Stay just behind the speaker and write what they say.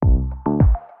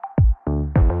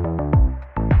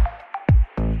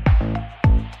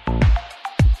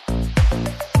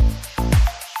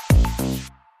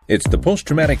It's the Post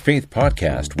Traumatic Faith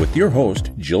Podcast with your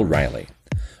host, Jill Riley.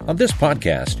 On this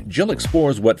podcast, Jill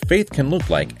explores what faith can look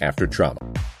like after trauma.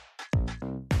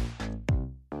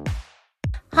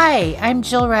 Hi, I'm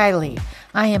Jill Riley.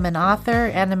 I am an author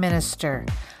and a minister.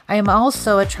 I am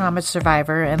also a trauma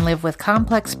survivor and live with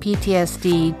complex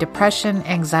PTSD, depression,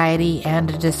 anxiety,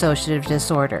 and a dissociative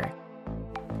disorder.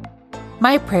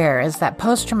 My prayer is that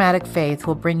post-traumatic faith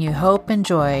will bring you hope and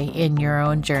joy in your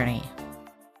own journey.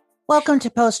 Welcome to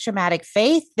Post-Traumatic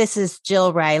Faith. This is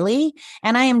Jill Riley,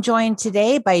 and I am joined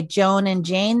today by Joan and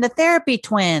Jane, the therapy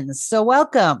twins. So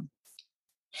welcome.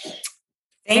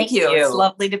 Thank you. It's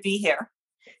lovely to be here.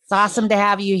 It's awesome to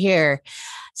have you here.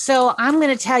 So I'm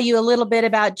going to tell you a little bit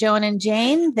about Joan and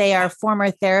Jane. They are former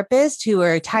therapists who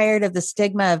are tired of the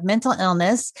stigma of mental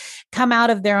illness, come out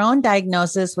of their own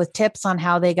diagnosis with tips on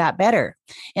how they got better.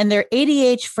 In their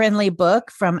ADH-friendly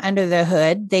book, From Under the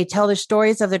Hood, they tell their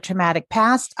stories of their traumatic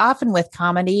past, often with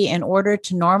comedy, in order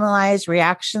to normalize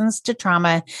reactions to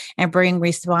trauma and bring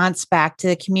response back to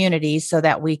the community so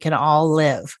that we can all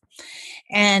live.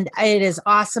 And it is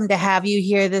awesome to have you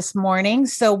here this morning.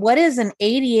 So what is an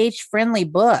ADH-friendly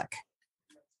book?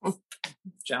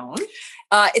 Joan?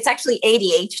 It's actually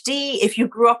ADHD. If you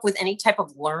grew up with any type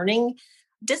of learning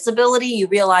disability, you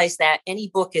realize that any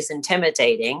book is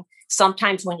intimidating.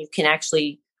 Sometimes when you can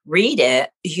actually read it,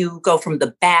 you go from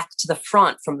the back to the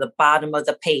front, from the bottom of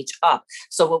the page up.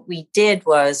 So what we did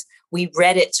was we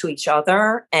read it to each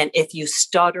other. And if you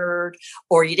stuttered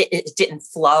or it didn't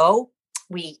flow,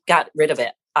 we got rid of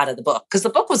it out of the book because the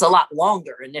book was a lot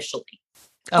longer initially,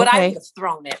 but I would have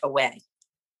thrown it away.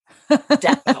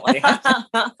 Definitely.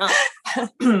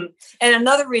 And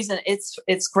another reason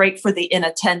it's great for the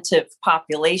inattentive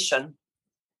population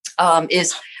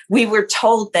is we were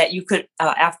told that you could,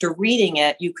 after reading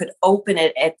it, you could open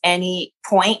it at any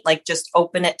point, like just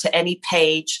open it to any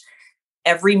page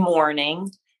every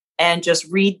morning and just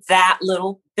read that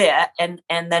little bit and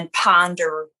then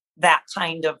ponder that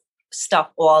kind of stuff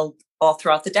all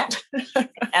throughout the day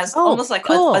as almost like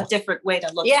cool. a different way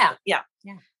to look at it. Yeah.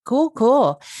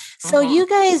 Cool. So you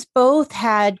guys both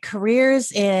had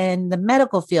careers in the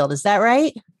medical field. Is that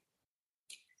right?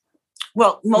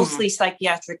 Well, mostly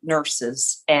psychiatric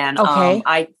nurses. And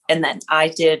I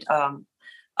did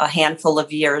a handful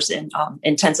of years in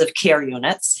intensive care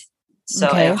units. So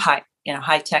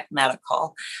high tech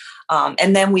medical.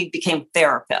 And then we became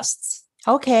therapists.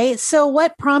 Okay. So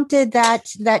what prompted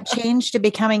that change to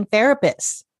becoming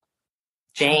therapists?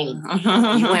 Jane,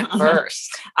 you went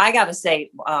first. I got to say,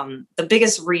 the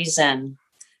biggest reason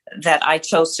that I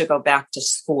chose to go back to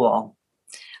school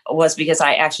was because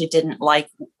I actually didn't like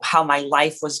how my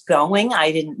life was going.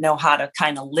 I didn't know how to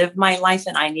kind of live my life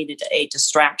and I needed a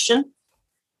distraction.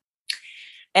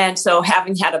 And so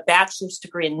having had a bachelor's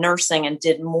degree in nursing and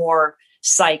did more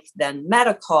psych than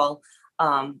medical,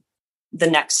 the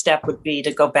next step would be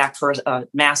to go back for a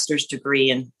master's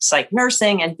degree in psych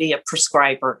nursing and be a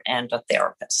prescriber and a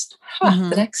therapist.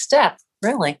 The next step,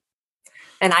 really.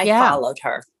 And I followed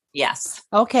her. Yes.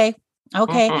 Okay.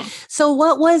 So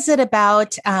what was it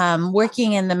about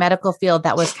working in the medical field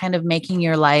that was kind of making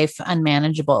your life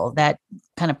unmanageable that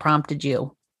kind of prompted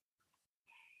you?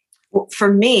 Well,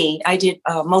 for me, I did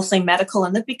mostly medical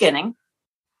in the beginning.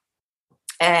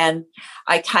 And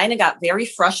I kind of got very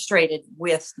frustrated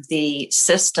with the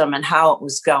system and how it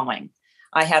was going.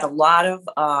 I had a lot of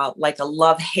a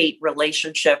love-hate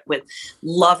relationship with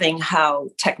loving how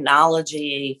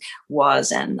technology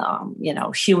was and,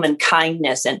 human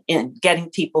kindness and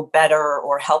getting people better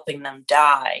or helping them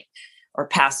die or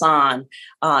pass on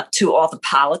to all the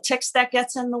politics that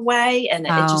gets in the way. And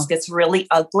it just gets really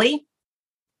ugly.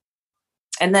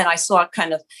 And then I saw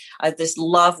kind of this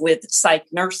love with psych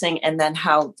nursing and then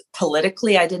how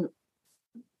politically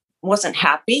wasn't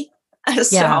happy.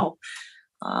 So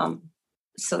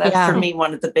that's for me,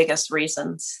 one of the biggest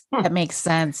reasons. That makes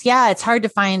sense. Yeah. It's hard to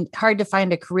find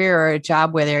a career or a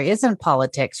job where there isn't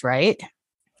politics, right?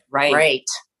 Right.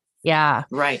 Yeah.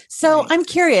 Right. So I'm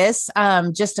curious,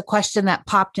 just a question that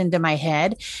popped into my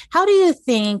head. How do you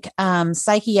think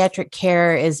psychiatric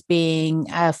care is being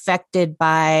affected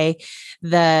by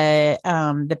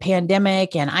the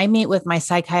pandemic? And I meet with my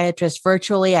psychiatrist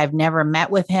virtually. I've never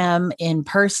met with him in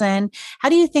person. How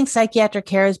do you think psychiatric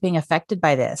care is being affected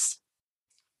by this?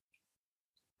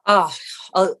 Oh,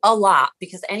 a lot,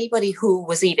 because anybody who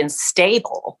was even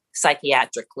stable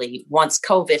psychiatrically, once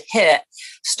COVID hit,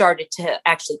 started to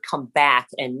actually come back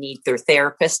and need their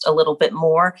therapist a little bit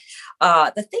more.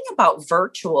 The thing about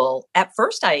virtual, at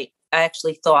first I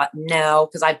actually thought no,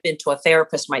 because I've been to a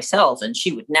therapist myself and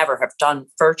she would never have done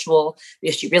virtual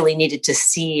because she really needed to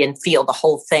see and feel the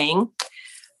whole thing.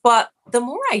 But the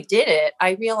more I did it,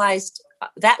 I realized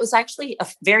that was actually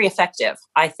very effective.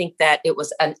 I think that it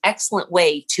was an excellent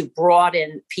way to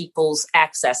broaden people's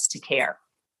access to care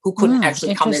who couldn't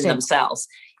actually come in themselves.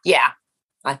 Yeah,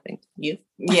 I think you.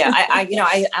 Yeah,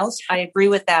 I agree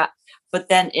with that. But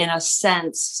then, in a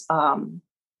sense,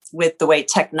 with the way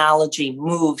technology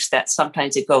moves, that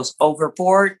sometimes it goes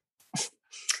overboard,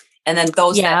 and then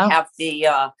those that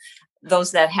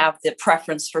have the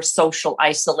preference for social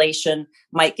isolation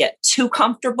might get too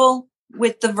comfortable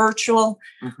with the virtual.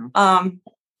 Mm-hmm.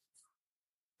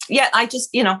 I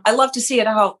just, I love to see it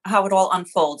how it all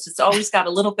unfolds. It's always got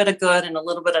a little bit of good and a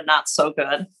little bit of not so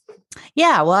good.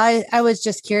 Yeah. Well, I was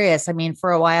just curious. I mean,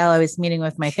 for a while I was meeting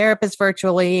with my therapist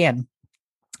virtually, and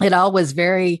it all was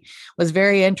very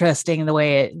interesting the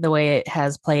way it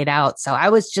has played out. So I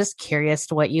was just curious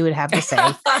to what you would have to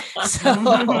say.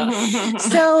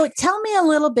 So tell me a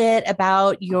little bit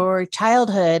about your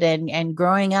childhood and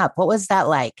growing up. What was that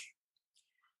like?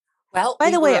 Well,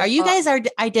 by the way, are you guys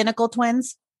identical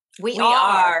twins? We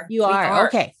are. You are.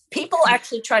 Okay. People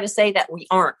actually try to say that we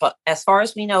aren't, but as far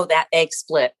as we know, that egg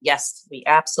split. Yes, we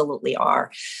absolutely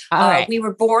are. All right. We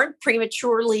were born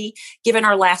prematurely, given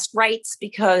our last rites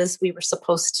because we were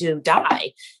supposed to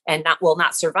die and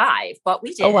not survive, but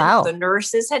we did. Oh, wow. The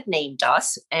nurses had named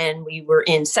us, and we were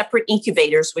in separate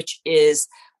incubators, which is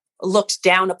looked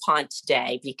down upon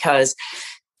today because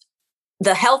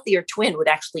the healthier twin would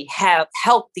actually have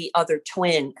helped the other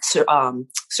twin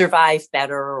survive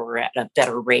better or at a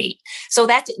better rate. So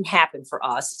that didn't happen for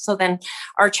us. So then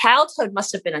our childhood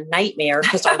must have been a nightmare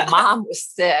because our mom was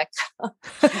sick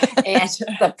and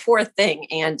the poor thing.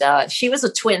 And she was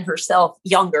a twin herself,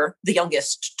 the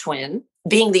youngest twin.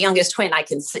 Being the youngest twin, I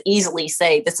can easily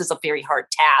say this is a very hard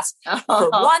task for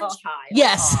one child,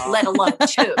 yes, let alone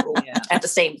two at the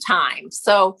same time.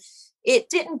 So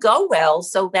it didn't go well.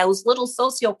 So those little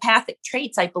sociopathic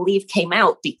traits, I believe, came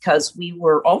out because we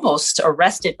were almost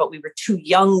arrested, but we were too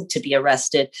young to be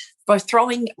arrested for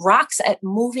throwing rocks at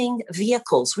moving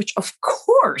vehicles, which of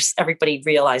course everybody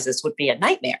realizes would be a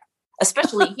nightmare,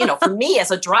 especially, for me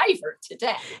as a driver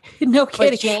today. No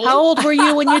kidding. Jane, how old were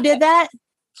you when you did that?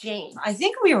 Jane, I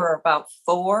think we were about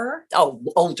 4. Oh,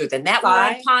 older than that. 5.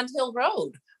 We're on Pond Hill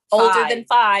Road. Older than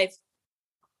 5.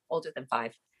 Older than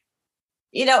 5.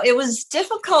 It was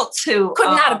difficult to could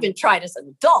not have been tried as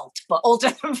an adult, but older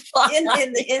than 5 in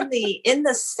the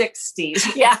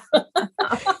 60s. Yeah.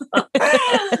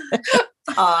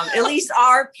 At least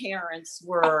our parents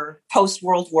were post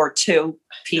World War II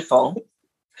people.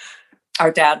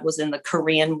 Our dad was in the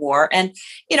Korean War, and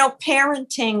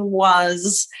parenting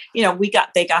was,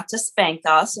 they got to spank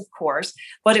us, of course,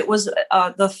 but it was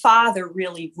the father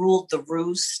really ruled the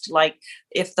roost. Like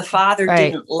if the father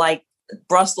didn't like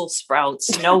Brussels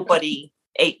sprouts, nobody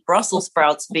ate Brussels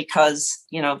sprouts because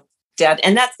dad.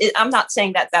 And I'm not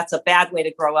saying that that's a bad way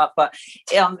to grow up, but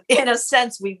in a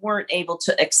sense we weren't able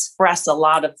to express a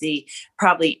lot of the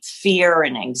probably fear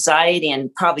and anxiety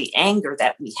and probably anger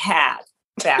that we had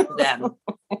back then.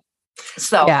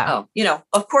 So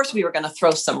of course we were going to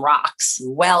throw some rocks.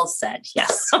 Well said.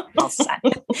 Yes. Well said.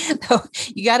 No,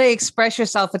 you got to express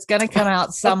yourself. It's going to come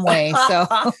out some way.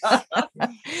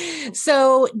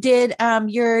 So did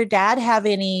your dad have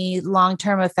any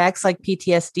long-term effects like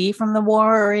PTSD from the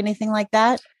war or anything like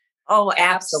that? Oh,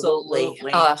 absolutely.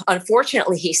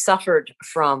 Unfortunately, he suffered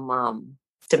from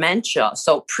dementia.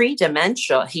 So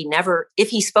pre-dementia, if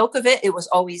he spoke of it, it was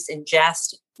always in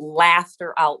jest,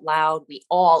 laughter out loud. We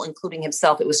all, including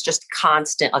himself, it was just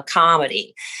a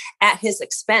comedy at his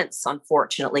expense,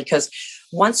 unfortunately, because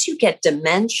once you get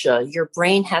dementia, your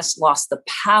brain has lost the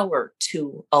power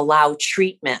to allow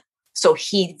treatment. So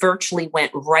he virtually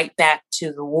went right back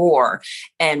to the war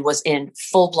and was in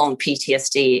full-blown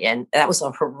PTSD. And that was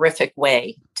a horrific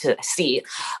way to see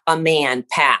a man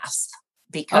pass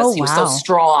because he was so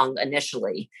strong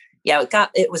initially. Yeah,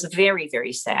 it was very,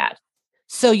 very sad.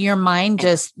 So your mind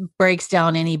just breaks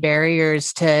down any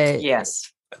barriers to.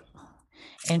 Yes.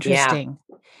 Interesting.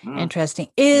 Yeah. Interesting.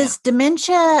 Is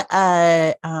dementia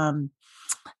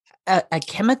a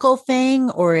chemical thing,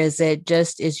 or is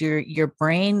your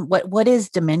brain? What is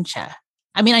dementia?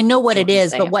 I mean, I know what it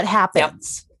is, but what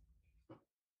happens? Yep.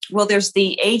 Well, there's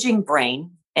the aging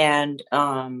brain, and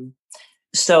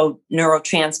so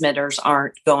neurotransmitters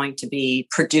aren't going to be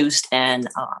produced and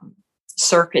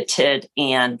circuited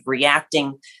and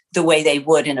reacting the way they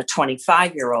would in a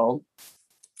 25-year-old.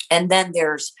 And then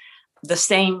there's the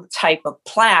same type of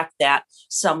plaque that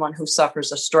someone who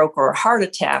suffers a stroke or a heart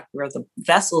attack, where the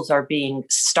vessels are being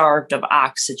starved of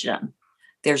oxygen.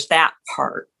 There's that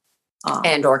part.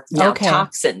 and or now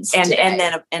toxins.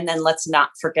 And then let's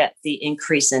not forget the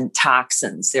increase in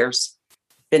toxins. There's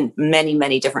been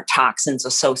many different toxins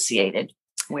associated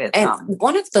with. And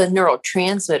one of the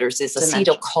neurotransmitters is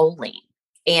dementia. acetylcholine.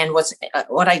 And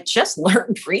what I just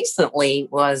learned recently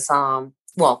was,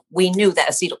 we knew that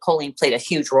acetylcholine played a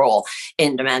huge role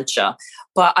in dementia,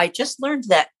 but I just learned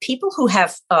that people who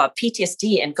have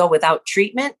PTSD and go without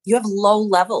treatment, you have low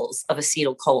levels of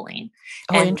acetylcholine.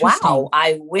 And wow,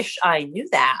 I wish I knew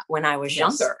that when I was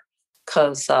younger.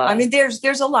 Because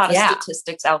there's a lot of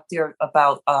statistics out there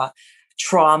about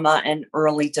trauma and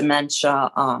early dementia,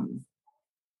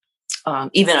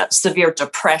 even a severe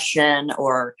depression,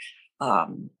 or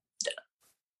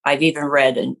I've even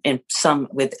read in some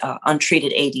with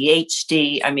untreated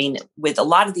ADHD. I mean, with a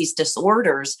lot of these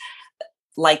disorders,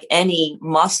 like any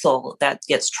muscle that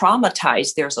gets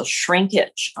traumatized, there's a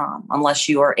shrinkage unless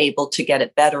you are able to get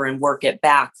it better and work it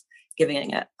back,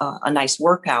 giving it a nice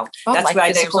workout. That's like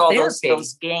why there's all those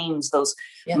games, those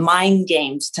mind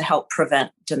games to help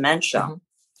prevent dementia. Mm-hmm.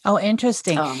 Oh,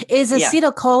 interesting. Is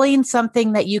acetylcholine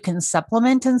something that you can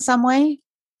supplement in some way?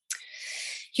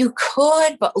 You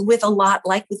could, but with a lot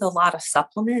of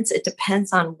supplements, it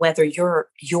depends on whether you're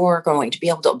going to be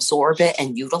able to absorb it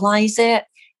and utilize it.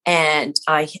 And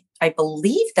I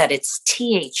believe that it's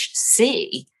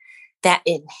THC that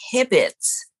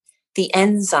inhibits the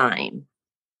enzyme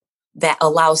that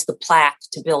allows the plaque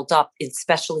to build up,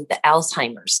 especially the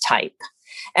Alzheimer's type.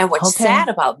 And what's sad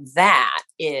about that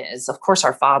is, of course,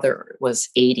 our father was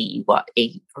 8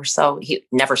 or so. He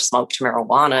never smoked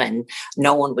marijuana, and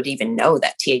no one would even know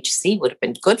that THC would have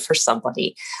been good for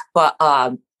somebody. But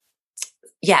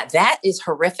that is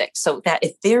horrific. So that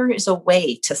if there is a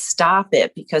way to stop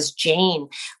it, because Jane,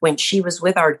 when she was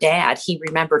with our dad, he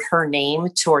remembered her name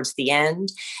towards the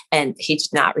end, and he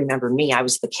did not remember me. I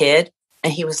was the kid.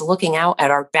 And he was looking out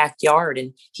at our backyard,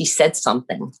 and he said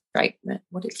something, right?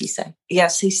 What did he say?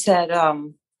 Yes, he said,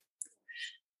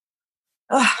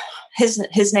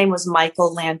 his name was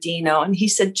Michael Landino. And he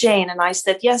said, Jane. And I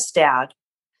said, yes, Dad.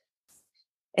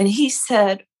 And he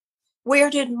said, where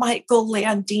did Michael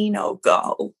Landino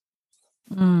go?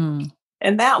 And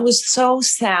that was so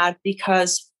sad,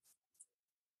 because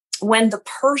when the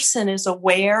person is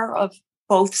aware of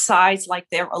both sides, like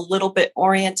they're a little bit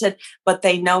oriented, but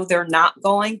they know they're not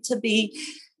going to be,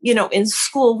 in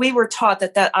school, we were taught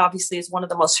that obviously is one of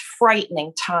the most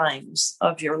frightening times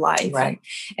of your life. Right.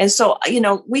 And so,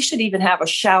 we should even have a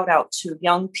shout out to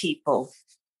young people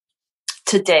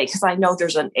today, because I know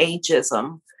there's an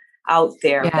ageism out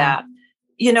there that,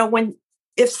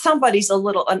 if somebody's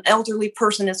an elderly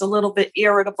person is a little bit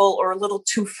irritable or a little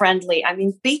too friendly,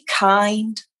 be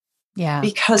kind. Yeah,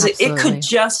 because it could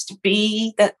just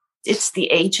be that it's the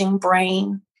aging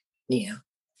brain. Yeah.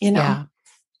 Yeah.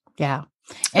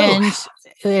 And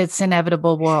it's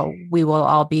inevitable. We will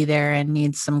all be there and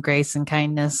need some grace and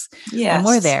kindness. Yes. And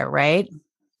we're there, right?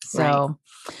 So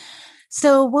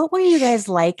what were you guys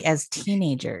like as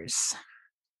teenagers?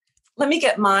 Let me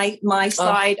get my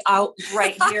side out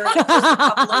right here. Just a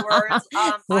couple of words.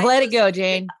 Let it go,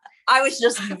 Jane. I was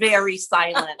just very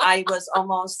silent. I was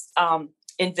almost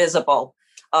invisible,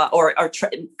 or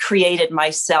created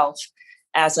myself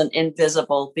as an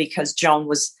invisible, because Joan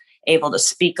was able to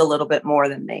speak a little bit more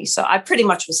than me. So I pretty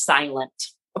much was silent.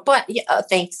 But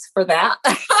thanks for that.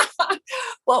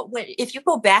 Well, if you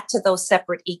go back to those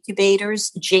separate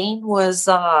incubators, Jane was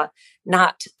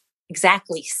not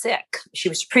exactly sick. She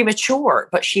was premature,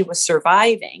 but she was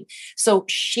surviving. So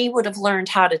she would have learned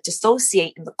how to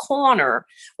dissociate in the corner,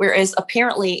 whereas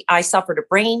apparently I suffered a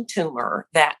brain tumor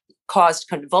that caused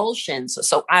convulsions.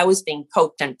 So I was being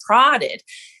poked and prodded.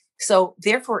 So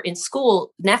therefore in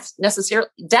school,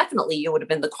 definitely you would have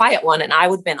been the quiet one, and I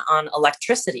would have been on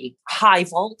electricity, high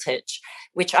voltage,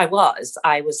 which I was.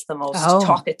 I was the most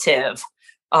talkative.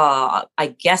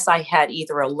 I guess I had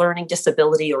either a learning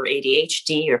disability or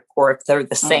ADHD, or if they're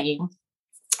the same.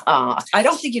 I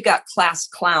don't think you got class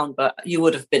clown, but you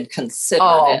would have been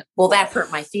considered it. Well, that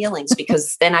hurt my feelings,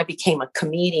 because then I became a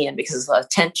comedian, because the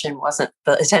attention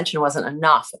wasn't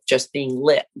enough of just being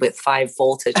lit with 5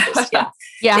 voltages.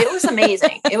 Yeah. It was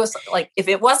amazing. It was like, if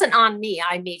it wasn't on me,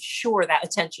 I made sure that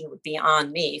attention would be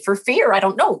on me, for fear, I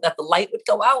don't know, that the light would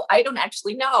go out. I don't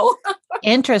actually know.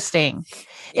 Interesting.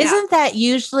 Yeah. Isn't that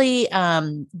usually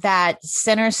that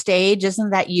center stage?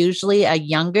 Isn't that usually a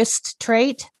youngest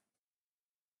trait?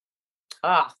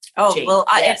 Jane, well,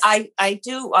 yes. I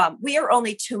do. We are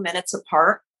only 2 minutes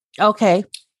apart. Okay.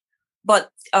 But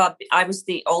I was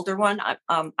the older one.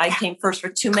 I came first for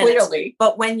 2 minutes. Clearly.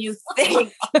 But when you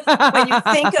think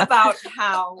about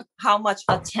how much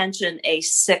attention a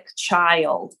sick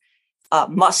child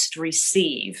must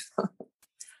receive.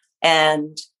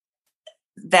 And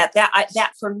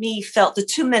that for me felt the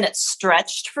 2 minutes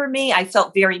stretched for me. I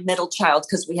felt very middle child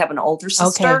because we have an older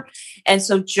sister. Okay. And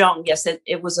so Joan, yes,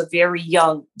 it was a very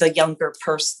the younger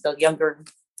person,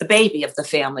 the baby of the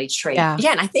family trait. Yeah.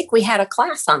 And I think we had a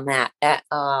class on that at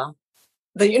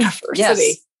the university.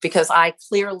 Yes. Because I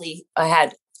clearly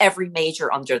had every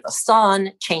major under the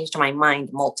sun, changed my mind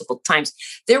multiple times.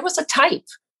 There was a type.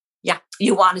 Yeah.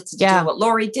 You wanted to do what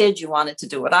Lori did. You wanted to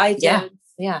do what I did.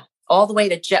 Yeah. All the way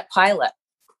to jet pilot.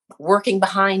 Working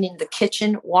behind in the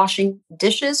kitchen, washing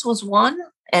dishes was one.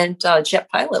 And jet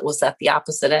pilot was at the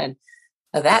opposite end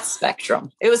of that spectrum.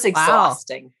 It was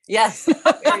exhausting. Wow. Yes.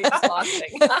 Very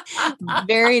exhausting.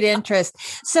 Varied interest.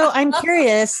 So I'm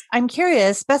curious,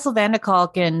 Bessel van der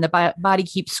Kolk in the Body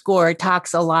Keeps Score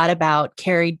talks a lot about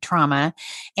carried trauma.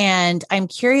 And I'm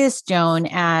curious, Joan,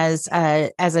 as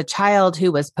a child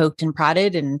who was poked and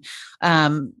prodded and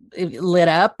lit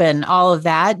up and all of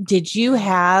that, did you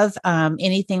have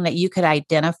anything that you could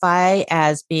identify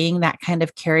as being that kind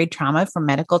of carried trauma from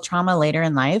medical trauma later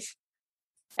in life?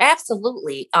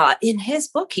 Absolutely. In his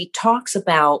book, he talks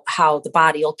about how the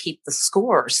body will keep the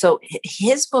score. So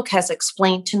his book has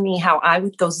explained to me how I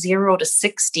would go 0 to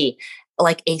 60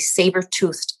 like a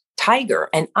saber-toothed tiger.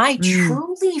 And I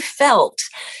truly felt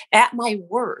at my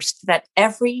worst that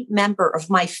every member of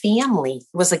my family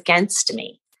was against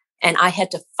me. And I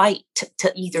had to fight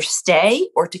to either stay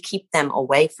or to keep them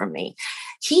away from me.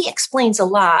 He explains a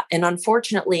lot. And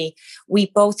unfortunately,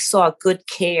 we both saw good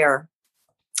care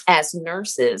as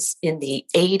nurses in the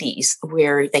 80s,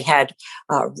 where they had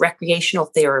recreational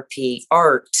therapy,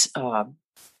 art,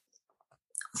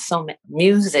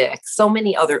 music, so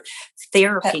many other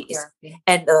therapies.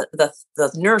 And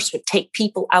the nurse would take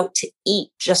people out to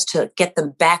eat just to get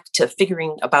them back to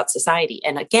figuring about society.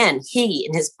 And again, he,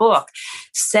 in his book,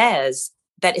 says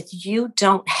that if you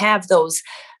don't have those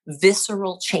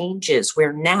visceral changes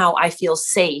where now I feel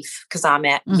safe because I'm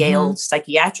at Yale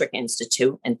Psychiatric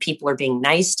Institute and people are being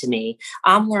nice to me,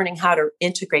 I'm learning how to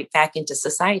integrate back into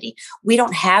society. We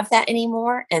don't have that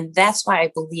anymore. And that's why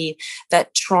I believe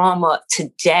that trauma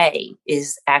today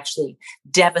is actually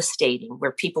devastating,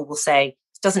 where people will say,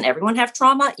 doesn't everyone have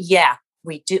trauma? Yeah,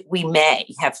 we do. We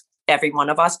may have, every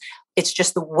one of us. It's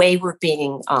just the way we're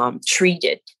being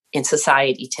treated in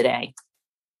society today.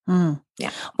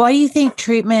 Yeah. Why do you think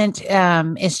treatment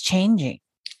is changing?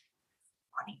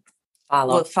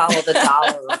 Follow the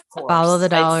dollar, of course. Follow the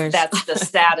dollars. That's the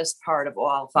saddest part of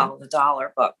all, follow the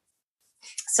dollar. But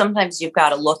sometimes you've got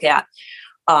to look at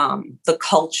the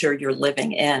culture you're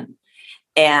living in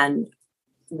and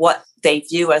what they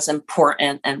view as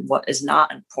important and what is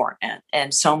not important.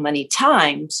 And so many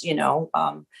times,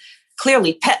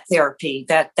 clearly pet therapy,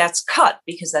 that's cut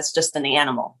because that's just an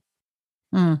animal.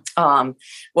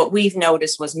 What we've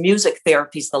noticed was music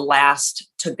therapy is the last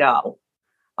to go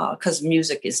because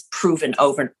music is proven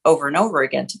over and over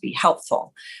again to be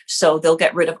helpful. So they'll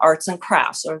get rid of arts and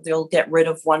crafts, or they'll get rid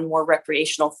of one more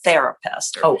recreational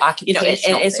therapist.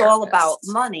 Occupational and it's all about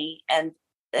money. And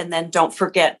then don't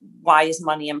forget, why is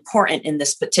money important in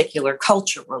this particular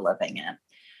culture we're living in?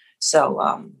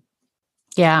 So,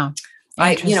 yeah.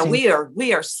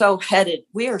 We are so headed.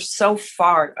 We are so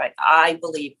far. I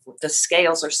believe the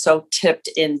scales are so tipped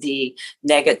in the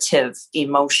negative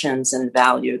emotions and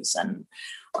values, and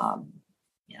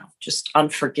just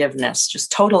unforgiveness,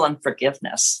 just total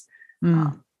unforgiveness.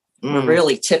 We're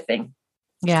really tipping.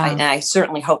 Yeah, I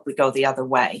certainly hope we go the other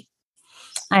way.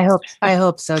 I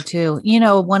hope so too.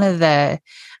 One of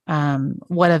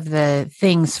the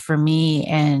things for me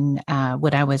and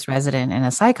when I was resident in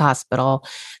a psych hospital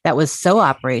that was so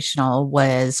operational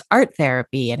was art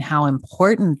therapy, and how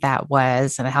important that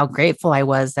was, and how grateful I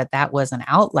was that was an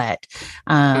outlet.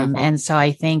 And so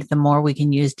I think the more we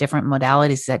can use different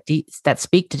modalities that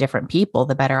speak to different people,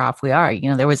 the better off we are.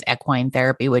 There was equine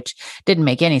therapy, which didn't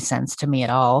make any sense to me at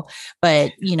all,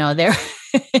 but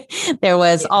there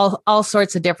was all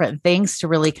sorts of different things to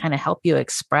really kind of help you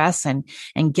express and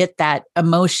get that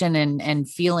emotion and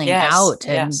feeling out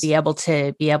and be able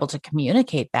to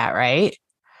communicate that, right?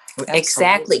 Absolutely.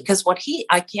 Exactly. Because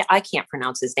I can't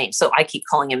pronounce his name, so I keep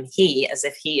calling him he as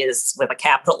if he is with a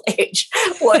capital H.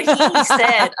 What he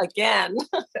said again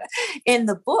in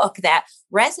the book that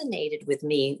resonated with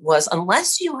me was,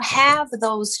 unless you have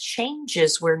those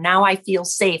changes where now I feel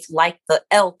safe, like the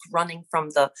elk running from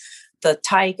the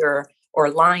tiger or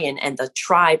lion, and the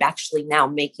tribe actually now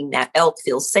making that elk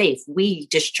feel safe. We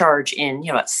discharge in,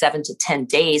 7 to 10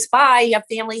 days. Bye, you have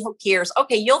family, who cares?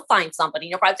 Okay, you'll find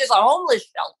somebody. There's a homeless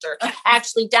shelter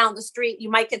actually down the street. You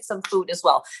might get some food as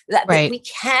well. Right. We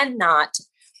cannot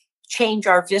change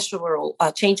our visceral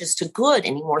changes to good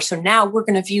anymore. So now we're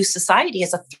going to view society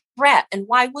as a threat. And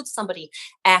why would somebody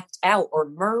act out or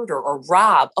murder or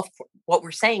rob? Of course, what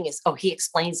we're saying is, oh, he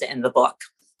explains it in the book.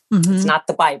 Mm-hmm. It's not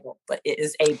the Bible, but it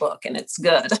is a book, and it's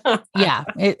good. Yeah,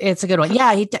 it's a good one.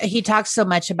 Yeah, he talks so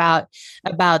much about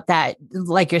that,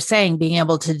 like you're saying, being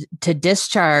able to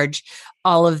discharge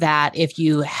all of that if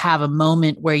you have a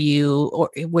moment where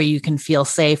you can feel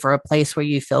safe, or a place where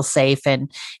you feel safe, and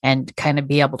kind of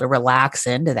be able to relax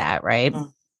into that, right?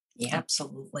 Yeah,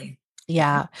 absolutely.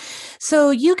 Yeah. So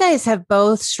you guys have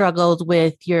both struggled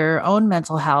with your own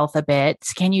mental health a bit.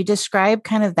 Can you describe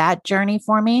kind of that journey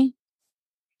for me?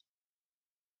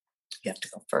 You have to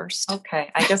go first. Okay,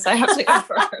 I guess I have to go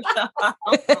first.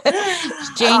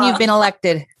 Jane, you've been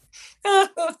elected.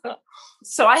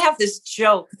 So I have this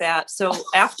joke that, so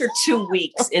after 2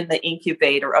 weeks in the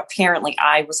incubator, apparently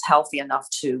I was healthy enough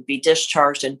to be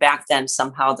discharged. And back then,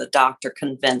 somehow the doctor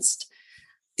convinced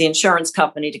the insurance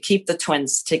company to keep the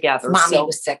twins together. Mommy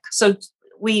was sick. So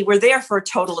we were there for a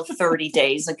total of 30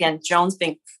 days. Again, Joan's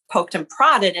being poked and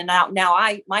prodded. And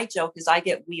now my joke is I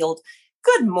get wheeled,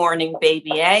 good morning,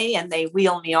 baby A. And they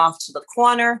wheel me off to the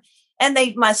corner, and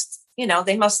they must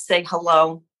say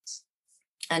hello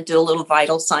and do a little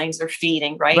vital signs they're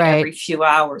feeding, right? Every few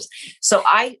hours. So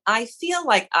I feel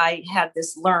like I had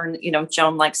this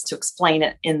Joan likes to explain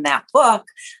it in that book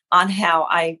on how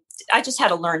I just had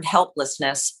a learned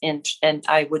helplessness, and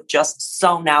I would just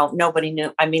zone out. Nobody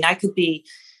knew. I mean, I could be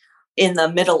in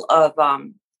the middle of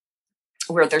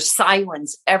where there's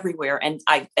sirens everywhere and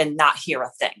not hear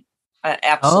a thing.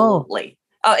 Absolutely.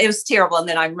 It was terrible. And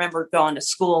then I remember going to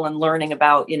school and learning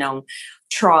about,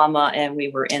 trauma, and we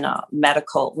were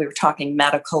talking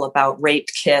medical about rape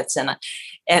kits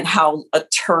and how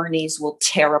attorneys will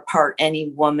tear apart any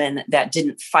woman that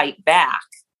didn't fight back.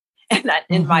 And that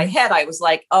in my head, I was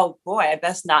like, oh boy, I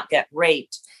best not get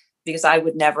raped, because I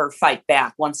would never fight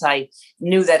back. Once I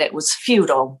knew that it was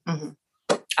futile,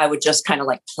 I would just kind of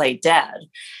like play dead.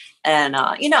 And,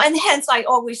 and hence I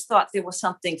always thought there was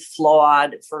something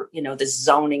flawed for, this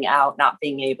zoning out, not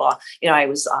being able, I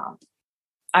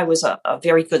was a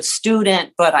very good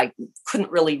student, but I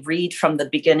couldn't really read from the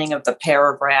beginning of the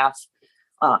paragraph.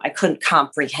 I couldn't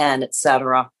comprehend,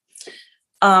 etc.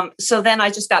 So then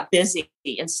I just got busy.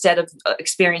 Instead of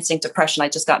experiencing depression, I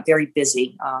just got very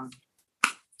busy.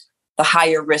 The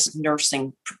higher risk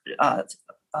nursing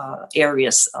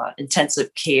areas,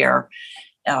 intensive care,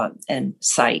 and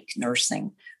psych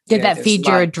nursing. Did that feed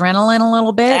your adrenaline a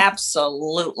little bit?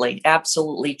 Absolutely.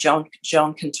 Absolutely.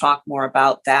 Joan can talk more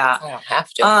about that. I don't have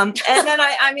to. And then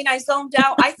I zoned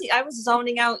out. I think I was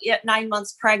zoning out at 9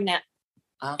 months pregnant.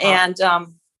 And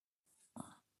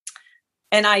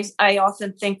I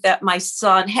often think that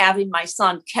having my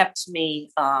son kept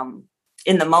me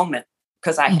in the moment,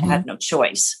 because I had no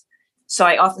choice. So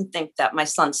I often think that my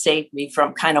son saved me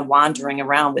from kind of wandering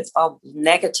around with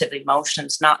negative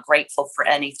emotions, not grateful for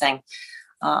anything.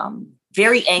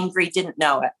 Very angry, didn't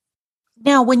know it.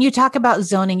 Now, when you talk about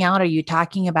zoning out, are you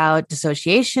talking about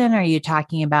dissociation? Are you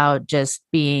talking about just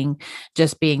being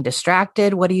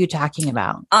distracted? What are you talking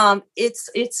about?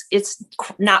 It's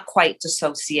not quite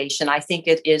dissociation. I think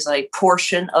it is a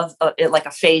portion of like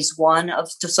a phase 1 of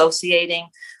dissociating,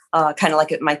 kind of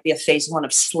like it might be a phase 1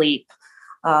 of sleep.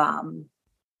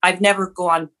 I've never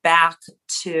gone back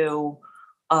to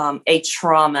a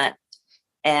trauma.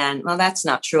 And well, that's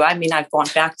not true. I mean, I've gone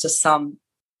back to some,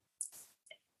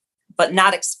 but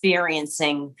not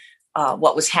experiencing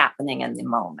what was happening in the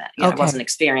moment. I wasn't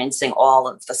experiencing all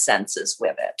of the senses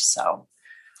with it. So,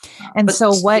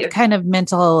 so what kind of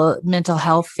mental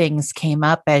health things came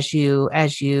up as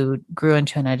you grew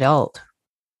into an adult?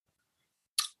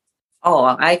 Oh,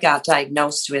 I got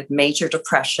diagnosed with major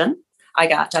depression. I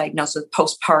got diagnosed with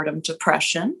postpartum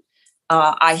depression.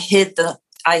 I hid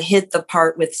the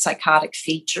part with psychotic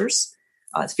features.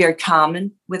 It's very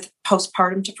common with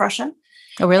postpartum depression.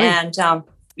 Oh, really? And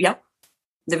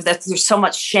there's so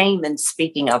much shame in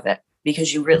speaking of it,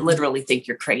 because you literally think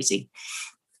you're crazy.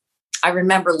 I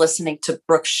remember listening to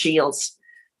Brooke Shields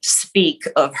speak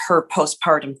of her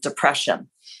postpartum depression.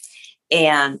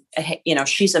 And,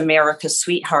 she's America's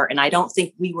sweetheart. And I don't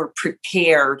think we were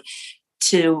prepared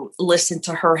to listen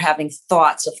to her having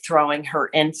thoughts of throwing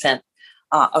her infant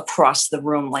across the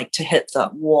room, like to hit the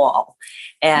wall.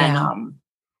 And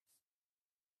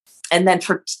then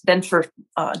for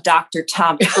Dr.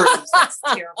 Tom Cruise, that's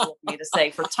terrible of me to say,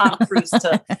 for Tom Cruise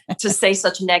to say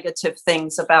such negative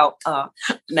things about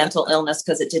mental illness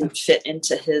because it didn't fit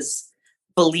into his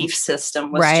belief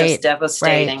system was just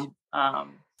devastating.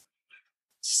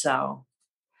 So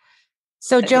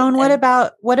So, Joan, what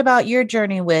about your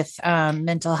journey with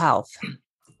mental health?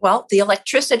 Well, the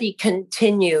electricity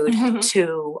continued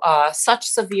to such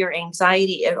severe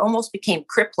anxiety. It almost became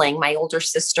crippling. My older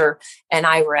sister and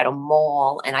I were at a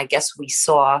mall, and I guess we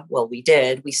saw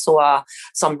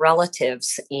some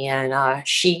relatives, and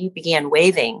she began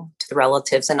waving to the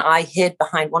relatives, and I hid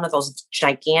behind one of those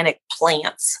gigantic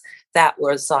plants that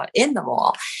was in the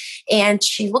mall. And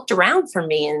she looked around for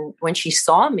me. And when she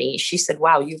saw me, she said,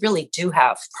 wow, you really do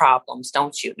have problems,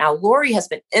 don't you? Now, Lori has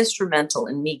been instrumental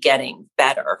in me getting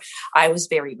better. I was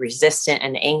very resistant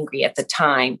and angry at the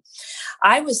time.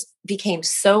 I became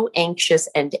so anxious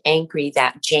and angry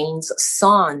that Jane's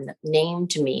son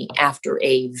named me after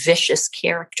a vicious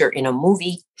character in a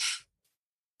movie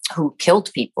who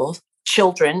killed people,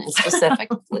 children in specific,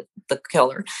 the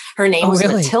killer. Her name was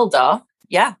really? Matilda.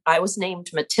 Yeah, I was named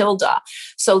Matilda.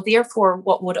 So therefore,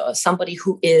 what would somebody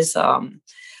who is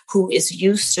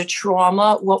used to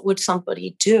trauma, what would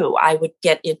somebody do? I would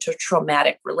get into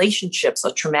traumatic relationships,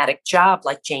 a traumatic job,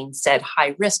 like Jane said,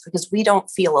 high risk, because we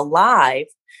don't feel alive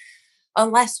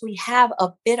unless we have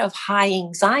a bit of high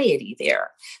anxiety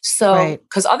there. So,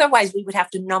 because otherwise we would have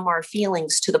to numb our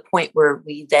feelings to the point where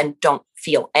we then don't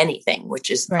feel anything, which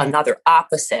is another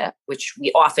opposite, which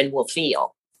we often will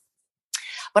feel.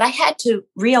 But I had to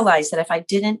realize that if I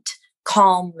didn't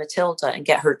calm Matilda and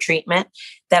get her treatment,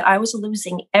 that I was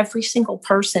losing every single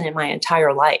person in my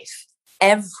entire life,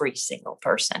 every single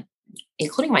person,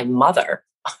 including my mother.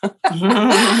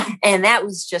 And that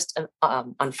was just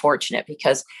unfortunate,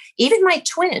 because even my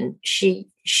twin, she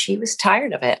was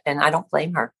tired of it, and I don't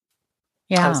blame her.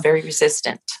 Yeah, I was very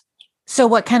resistant. So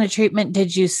what kind of treatment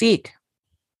did you seek?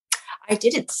 I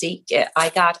didn't seek it. I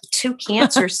got 2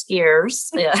 cancer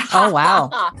scares. Oh,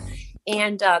 wow.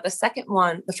 And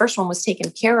the first one was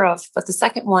taken care of, but the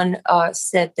second one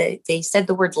said that they said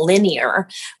the word linear,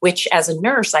 which as a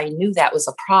nurse, I knew that was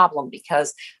a problem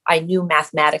because I knew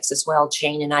mathematics as well.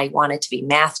 Jane and I wanted to be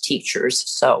math teachers,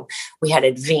 so we had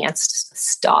advanced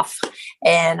stuff.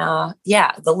 And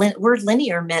the word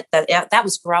linear meant that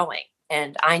was growing.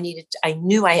 And I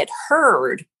knew I had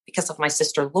heard, because of my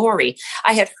sister Lori,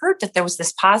 I had heard that there was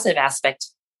this positive aspect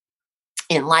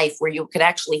in life where you could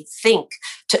actually think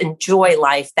to enjoy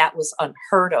life. That was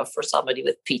unheard of for somebody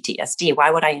with PTSD. Why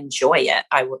would I enjoy it?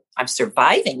 I'm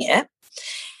surviving it.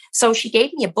 So she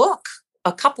gave me a book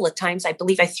a couple of times. I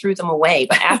believe I threw them away.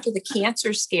 But after the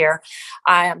cancer scare,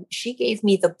 she gave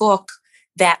me the book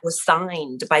that was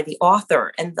signed by the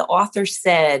author. And the author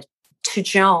said to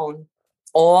Joan,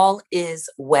 "All is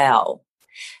well."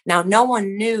 Now, no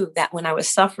one knew that when I was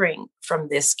suffering from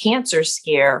this cancer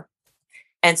scare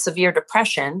and severe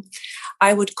depression,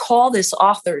 I would call this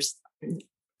author's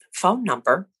phone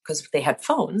number, because they had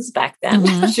phones back then.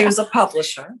 Mm-hmm. She was a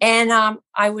publisher. And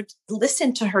I would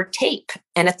listen to her tape.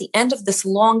 And at the end of this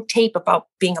long tape about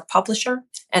being a publisher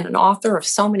and an author of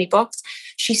so many books,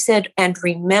 she said, "And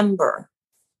remember,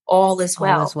 all is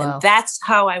well." All is well. And that's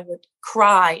how I would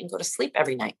cry and go to sleep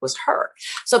every night, was her.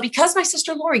 So because my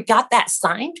sister Lori got that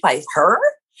signed by her,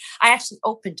 I actually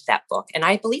opened that book. And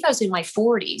I believe I was in my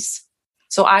 40s.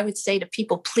 So I would say to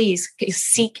people, please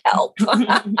seek help,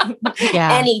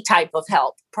 any type of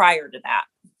help prior to that.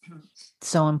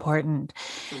 So important.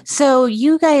 So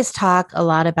you guys talk a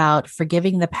lot about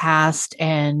forgiving the past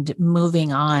and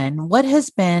moving on. What has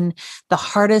been the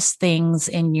hardest things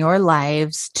in your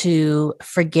lives to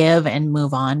forgive and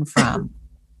move on from?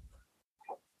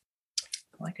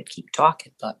 Well, I could keep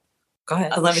talking, but go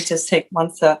ahead. Let me just take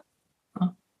one sec.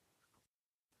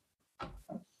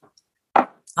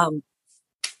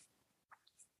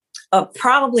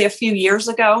 Probably a few years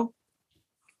ago,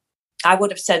 I would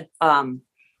have said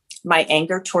my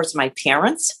anger towards my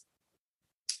parents.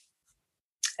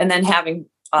 And then having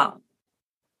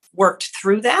worked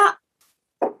through that,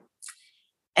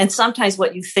 and sometimes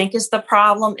what you think is the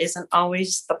problem isn't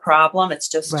always the problem. It's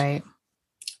just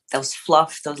those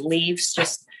those leaves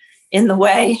just in the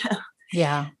way.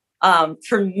 Yeah.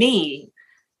 For me,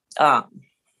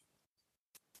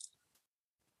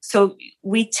 so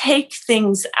we take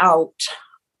things out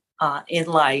in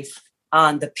life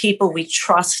on the people we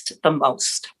trust the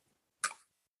most.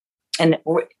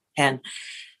 And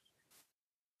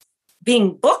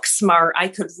being book smart, I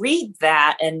could read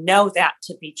that and know that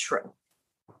to be true.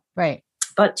 Right.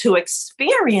 But to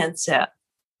experience it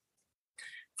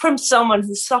from someone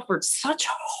who suffered such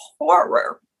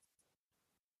horror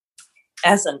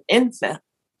as an infant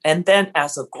and then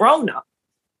as a grown-up,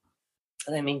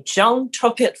 I mean, Joan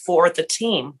took it for the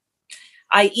team.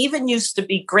 I even used to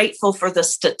be grateful for the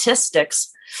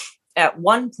statistics. At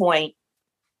one point,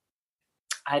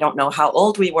 I don't know how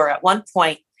old we were. At one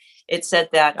point, it said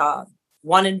that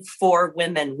 1 in 4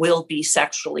 women will be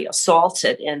sexually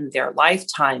assaulted in their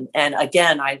lifetime. And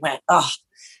again, I went,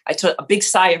 I took a big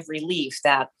sigh of relief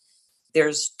that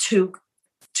there's two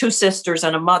sisters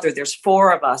and a mother. There's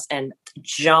 4 of us, and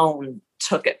Joan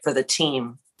took it for the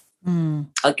team.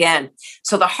 Again.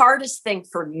 So the hardest thing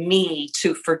for me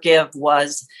to forgive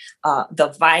was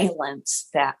the violence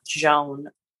that Joan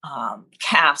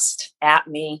cast at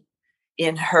me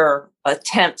in her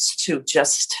attempts to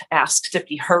just ask to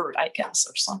be heard, I guess,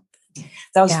 or something.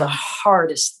 That was the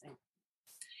hardest thing.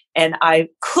 And I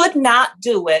could not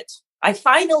do it. I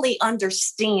finally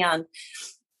understand.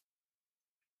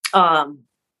 I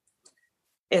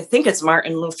think it's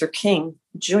Martin Luther King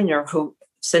Jr. who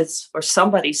says, or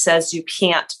somebody says, you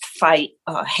can't fight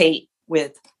hate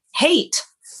with hate,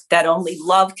 that only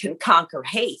love can conquer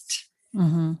hate.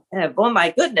 And oh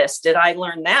my goodness, did I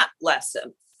learn that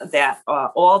lesson, that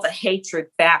all the hatred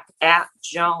back at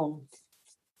Joan,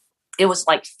 it was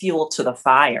like fuel to the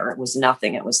fire. It was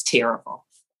nothing. It was terrible.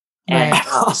 And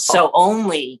so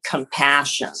only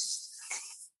compassion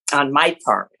on my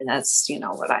part. And that's,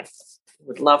 what I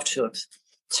would love to have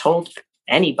told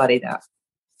anybody, that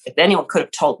if anyone could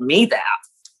have told me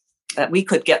that we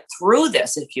could get through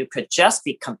this if you could just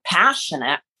be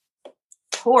compassionate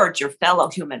towards your fellow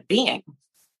human being.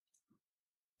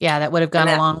 Yeah, that would have gone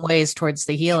a long ways towards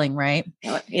the healing, right?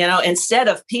 Instead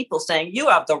of people saying, you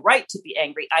have the right to be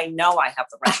angry. I know I have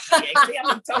the right to be angry.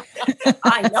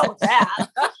 I know that.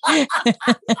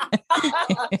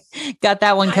 Got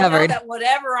that one covered. I know that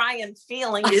whatever I am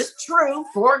feeling is true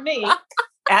for me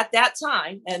at that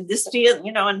time. And this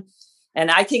feeling, and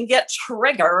I can get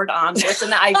triggered on this.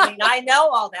 And I know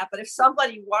all that, but if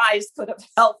somebody wise could have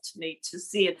helped me to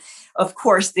see it, of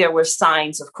course, there were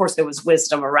signs. Of course, there was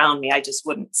wisdom around me. I just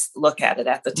wouldn't look at it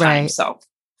at the time.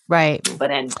 Right.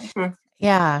 But anyway.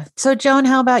 Yeah. So Joan,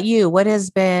 how about you? What has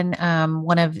been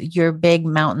one of your big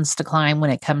mountains to climb when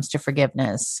it comes to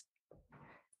forgiveness?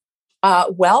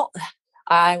 Well,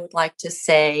 I would like to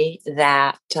say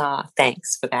that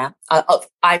thanks for that.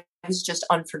 I was just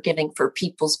unforgiving for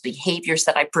people's behaviors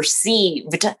that I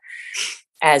perceived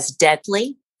as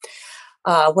deadly.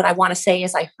 What I want to say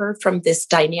is I heard from this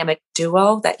dynamic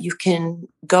duo that you can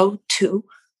go to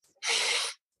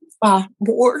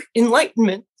more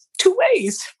enlightenment 2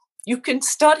 ways. You can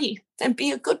study and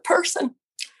be a good person,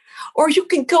 or you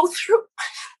can go through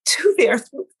to there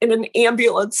in an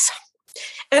ambulance.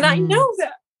 And I know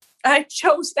that I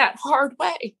chose that hard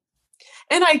way.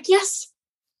 And I guess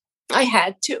I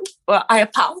had to. I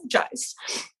apologize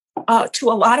to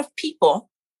a lot of people,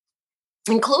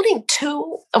 including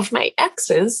 2 of my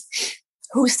exes,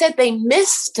 who said they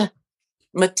missed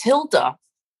Matilda.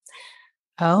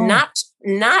 Oh, not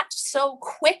so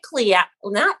quickly,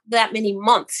 not that many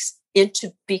months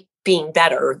into being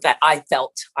better, that I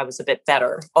felt I was a bit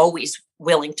better, always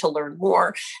willing to learn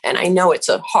more. And I know it's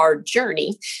a hard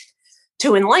journey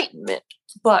to enlightenment,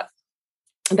 but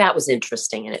that was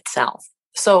interesting in itself.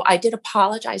 So I did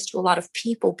apologize to a lot of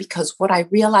people, because what I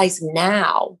realize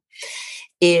now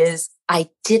is I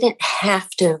didn't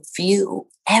have to view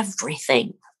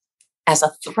everything as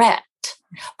a threat.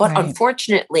 But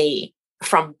unfortunately,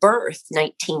 from birth,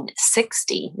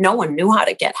 1960, no one knew how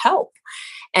to get help.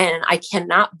 And I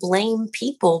cannot blame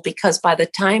people, because by the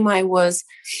time I was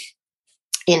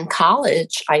in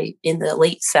college, in the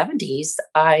late 70s,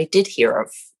 I did hear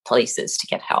of places to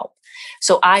get help.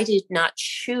 So I did not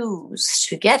choose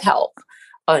to get help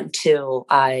until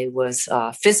I was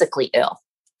physically ill.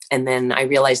 And then I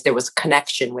realized there was a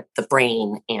connection with the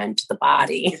brain and the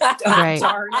body. Right.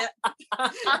 Darn it.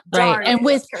 Right.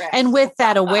 And with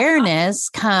that awareness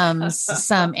comes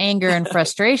some anger and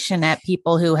frustration at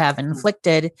people who have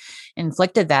inflicted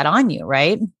that on you,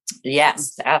 right?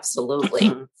 Yes,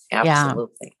 absolutely.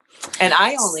 Absolutely. And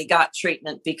I only got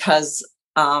treatment because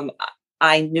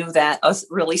I knew that a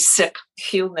really sick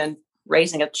human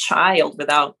raising a child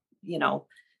without,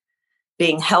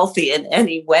 being healthy in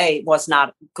any way was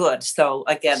not good. So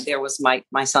again, there was my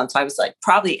son. So I was like,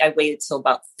 I waited till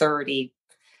about 30.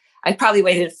 I probably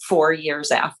waited 4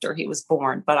 years after he was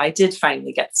born, but I did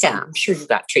finally get some. Yeah, I'm sure you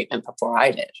got treatment before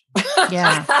I did.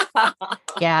 Yeah.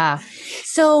 Yeah.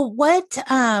 So what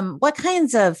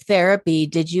kinds of therapy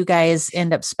did you guys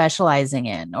end up specializing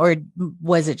in? Or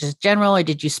was it just general, or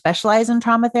did you specialize in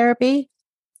trauma therapy?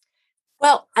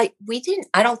 Well,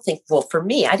 for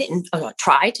me, I didn't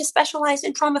try to specialize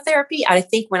in trauma therapy. I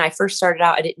think when I first started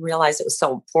out, I didn't realize it was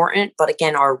so important. But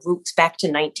again, our roots back to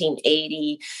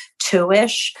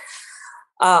 1982-ish,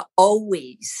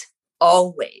 always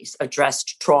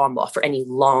addressed trauma for any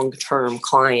long-term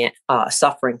client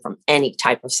suffering from any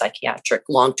type of psychiatric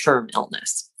long-term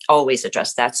illness. always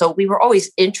address that. So we were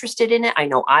always interested in it. I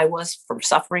know I was, from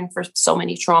suffering for so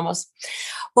many traumas.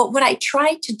 But what I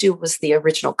tried to do was the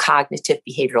original cognitive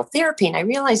behavioral therapy. And I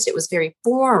realized it was very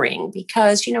boring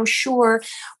because, sure,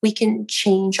 we can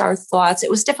change our thoughts.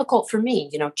 It was difficult for me,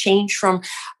 change from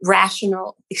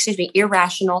irrational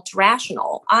to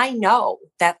rational. I know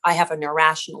that I have an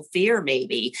irrational fear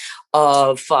maybe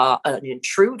of an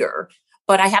intruder,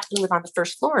 but I happen to live on the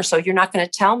first floor. So you're not going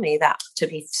to tell me that to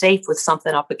be safe with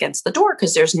something up against the door,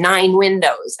 because there's 9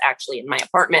 windows actually in my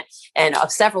apartment and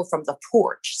several from the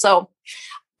porch. So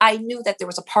I knew that there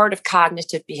was a part of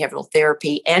cognitive behavioral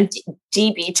therapy and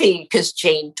DBT, because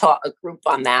Jane taught a group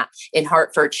on that in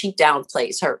Hartford. She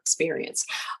downplays her experience.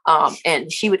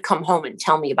 And she would come home and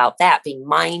tell me about that, being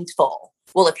mindful.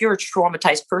 Well, if you're a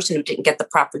traumatized person who didn't get the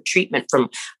proper treatment from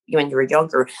when you were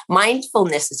younger,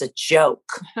 mindfulness is a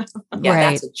joke. Yeah, right.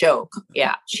 That's a joke.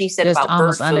 Yeah. She said Just about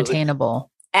almost bird food.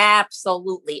 unattainable.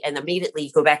 Absolutely. And immediately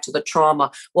you go back to the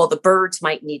trauma. Well, the birds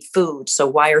might need food. So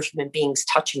why are human beings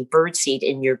touching birdseed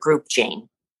in your group, Jane?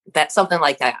 That's something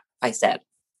like that, I said.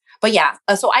 But yeah,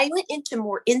 so I went into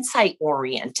more insight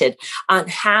oriented on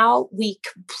how we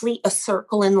complete a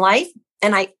circle in life.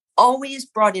 And I always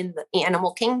brought in the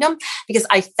animal kingdom because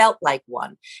I felt like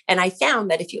one. And I found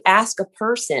that if you ask a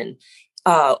person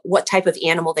what type of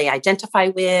animal they identify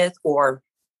with, or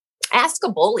ask a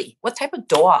bully, what type of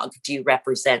dog do you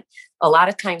represent? A lot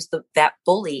of times that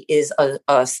bully is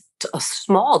a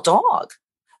small dog,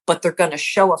 but they're going to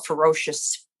show a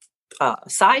ferocious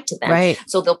side to them. Right.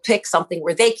 So they'll pick something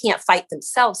where they can't fight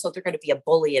themselves. So they're going to be a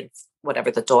bully and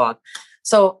whatever the dog.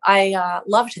 So I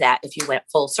loved that if you went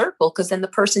full circle, because then the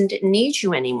person didn't need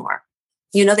you anymore.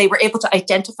 They were able to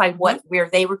identify where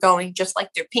they were going, just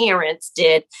like their parents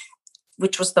did,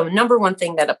 which was the number one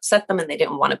thing that upset them, and they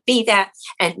didn't want to be that.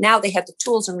 And now they have the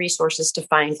tools and resources to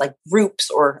find like groups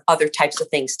or other types of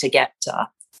things to get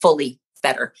fully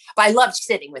better. But I loved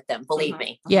sitting with them, believe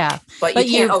me. Yeah. But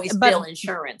you can't always bill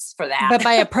insurance for that. But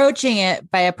by approaching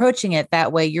it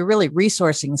that way, you're really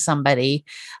resourcing somebody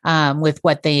with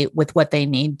what they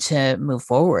need to move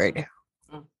forward.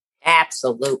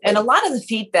 Absolutely. And a lot of the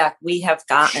feedback we have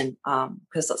gotten,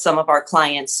 because some of our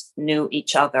clients knew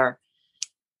each other,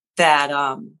 that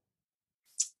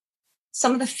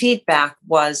some of the feedback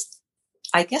was,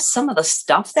 I guess, some of the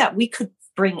stuff that we could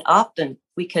bring up and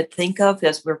we could think of,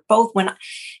 as we're both,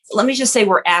 let me just say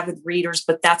we're avid readers,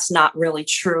 but that's not really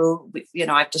true.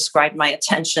 I've described my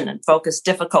attention and focus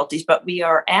difficulties, but we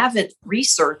are avid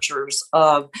researchers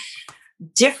of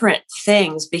different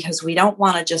things, because we don't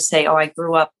want to just say, oh, I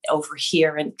grew up over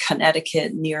here in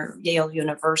Connecticut near Yale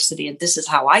University, and this is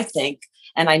how I think,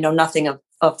 and I know nothing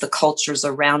of the cultures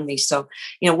around me. So,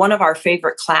 one of our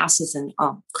favorite classes in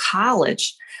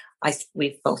college,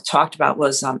 we both talked about,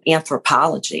 was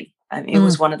anthropology. I mean, it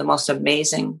was one of the most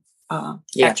amazing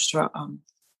extra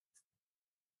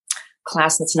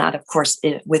class that's not, of course,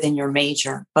 within your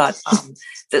major. But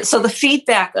so the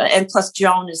feedback, and plus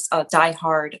Joan is a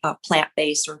diehard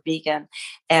plant-based or vegan.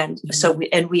 And so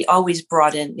we always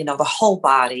brought in, the whole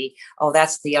body. Oh,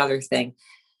 that's the other thing.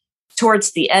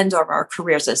 Towards the end of our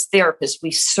careers as therapists,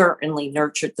 we certainly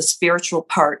nurtured the spiritual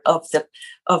part of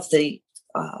the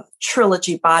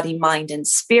trilogy, body, mind, and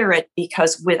spirit,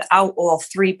 because without all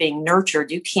three being nurtured,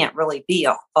 you can't really be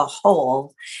a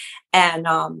whole. And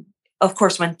of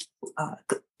course, when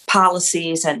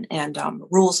policies and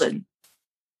rules and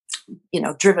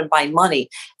driven by money,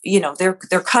 they're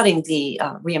cutting the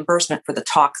reimbursement for the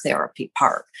talk therapy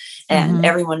part, and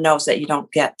everyone knows that you don't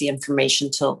get the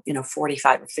information till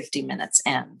 45 or 50 minutes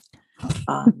in.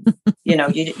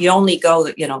 You only go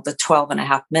the 12 and a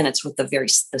half minutes with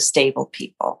the stable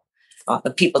people,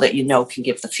 the people that can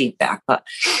give the feedback. But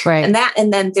right.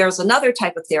 And then there's another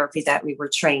type of therapy that we were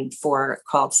trained for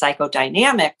called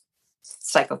psychodynamic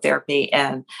psychotherapy,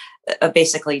 and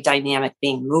basically dynamic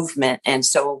being movement. And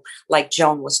so, like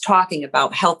Joan was talking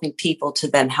about, helping people to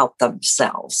then help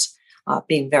themselves,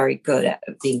 being very good at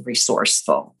being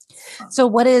resourceful. So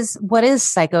what is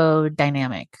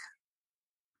psychodynamic?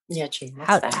 Yeah, Gene.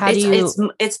 How do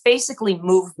you? It's basically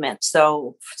movement.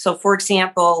 So for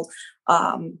example,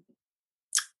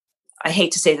 I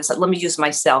hate to say this, let me use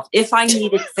myself. If I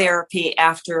needed therapy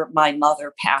after my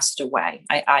mother passed away,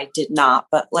 I did not,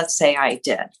 but let's say I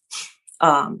did.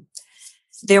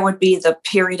 There would be the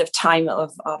period of time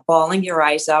of bawling your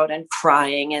eyes out and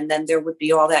crying. And then there would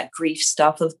be all that grief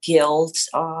stuff of guilt,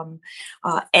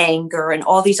 anger, and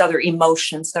all these other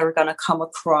emotions that are going to come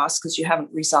across because you haven't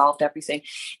resolved everything.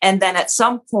 And then at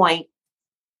some point,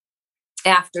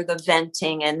 after the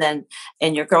venting and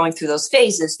you're going through those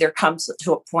phases, there comes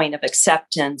to a point of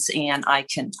acceptance, and I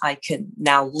can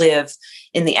now live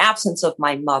in the absence of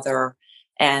my mother,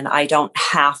 and I don't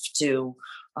have to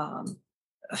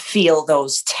feel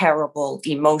those terrible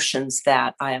emotions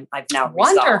that I've now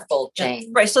Wonderful, resolved.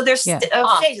 Jane. Right. So there's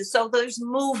phases. So there's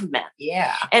movement.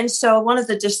 Yeah. And so one of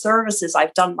the disservices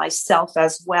I've done myself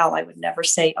as well, I would never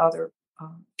say other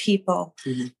people,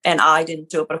 and I didn't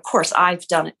do it, but of course I've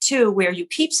done it too, where you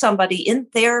keep somebody in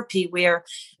therapy where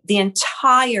the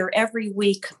entire every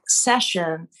week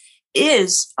session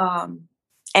is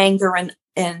anger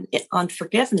and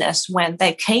unforgiveness when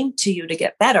they came to you to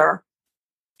get better.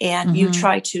 And you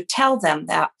try to tell them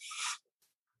that,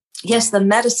 yes, the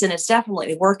medicine is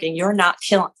definitely working. You're not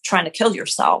trying to kill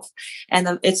yourself.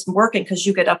 And it's working because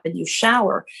you get up and you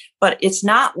shower. But it's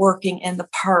not working in the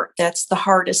part that's the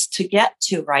hardest to get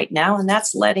to right now. And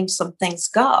that's letting some things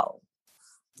go.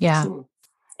 Yeah.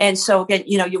 And so, again,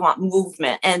 you want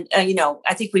movement. And,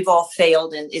 I think we've all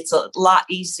failed. And it's a lot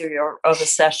easier of a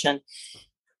session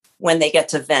when they get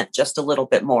to vent just a little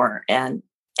bit more. And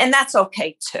that's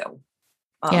okay, too.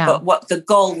 But what the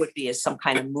goal would be is some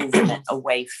kind of movement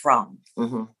away from.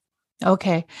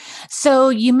 Okay. So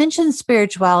you mentioned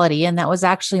spirituality, and that was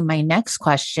actually my next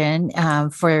question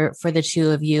for the two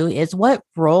of you is, what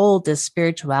role does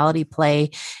spirituality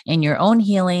play in your own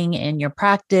healing, in your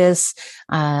practice,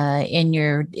 in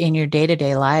your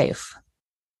day-to-day life?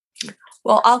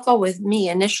 Well, I'll go with me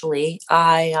initially.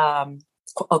 I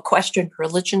questioned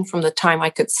religion from the time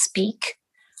I could speak.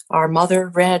 Our mother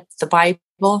read the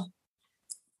Bible,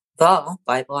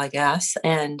 I guess,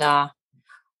 and I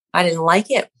didn't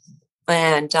like it.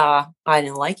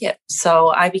 So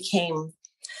I became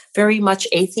very much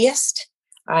atheist.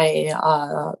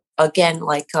 I, again,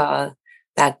 like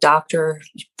that doctor,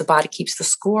 the body keeps the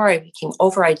score. I became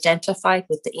over-identified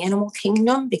with the animal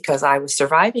kingdom because I was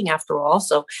surviving after all.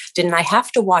 So didn't I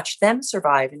have to watch them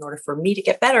survive in order for me to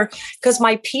get better? Because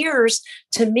my peers,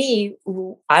 to me,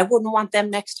 I wouldn't want them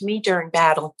next to me during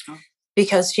battle.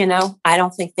 Because, I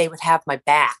don't think they would have my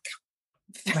back.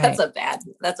 Right.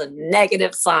 That's a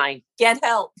negative sign. Get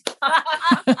help.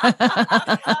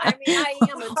 I mean, I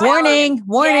am Italian.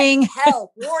 Warning. Get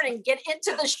help. Warning. Get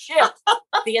into the ship,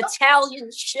 the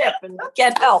Italian ship, and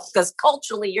get help. Because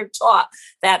culturally, you're taught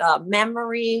that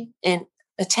memory in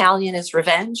Italian is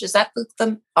revenge. Is that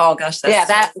the? Oh gosh,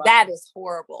 that is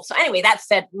horrible. So anyway, that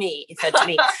fed me. It fed to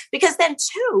me because then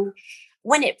too,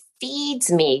 when it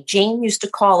feeds me, Jane used to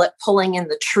call it pulling in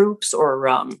the troops, or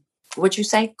what'd you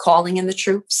say? Calling in the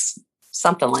troops?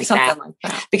 Something like that.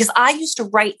 Because I used to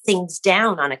write things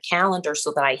down on a calendar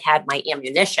so that I had my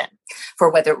ammunition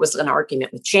for whether it was an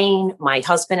argument with Jane, my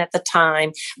husband at the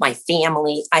time, my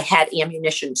family. I had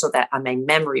ammunition so that my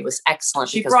memory was excellent.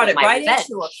 She brought it right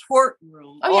into a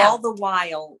courtroom, all the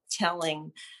while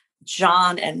telling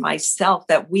John and myself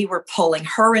that we were pulling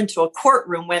her into a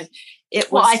courtroom when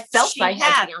it was. Well, I felt I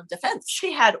had to be on defense.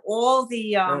 She had all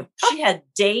the. She had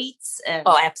dates and.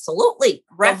 Oh, absolutely.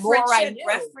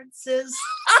 References.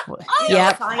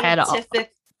 Yep.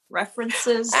 Scientific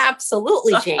references.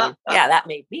 Absolutely, Jane. Yeah, that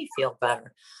made me feel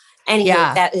better. Anyway,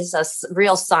 that is a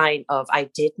real sign of I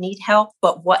did need help.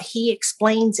 But what he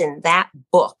explains in that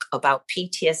book about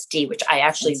PTSD, which I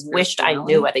actually wished I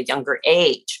knew at a younger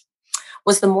age,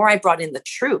 was the more I brought in the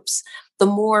troops, the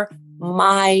more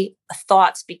my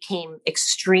thoughts became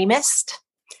extremist,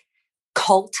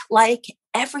 cult-like,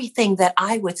 everything that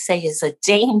I would say is a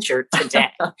danger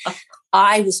today.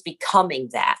 I was becoming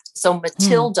that. So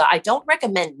Matilda, I don't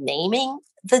recommend naming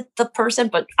the person,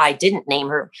 but I didn't name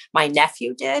her. My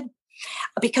nephew did.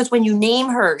 Because when you name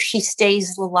her, she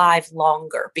stays alive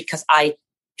longer because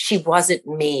she wasn't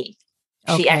me.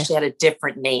 She actually had a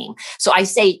different name. So I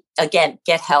say, again,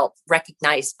 get help,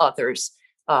 recognize others.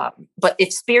 But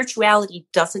if spirituality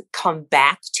doesn't come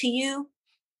back to you,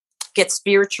 get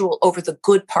spiritual over the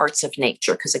good parts of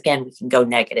nature. Because again, we can go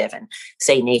negative and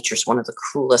say nature's one of the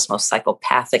cruelest, most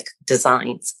psychopathic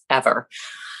designs ever.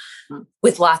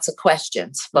 With lots of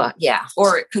questions, but yeah.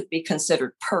 Or it could be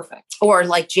considered perfect. Or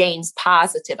like Jane's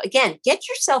positive. Again, get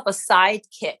yourself a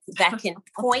sidekick that can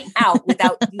point out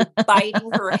without you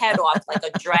biting her head off like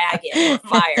a dragon or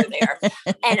fire there.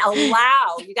 And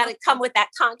you got to come with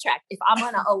that contract. If I'm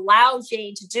going to allow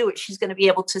Jane to do it, she's going to be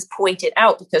able to point it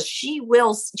out because she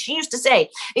used to say,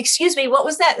 excuse me, what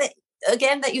was that?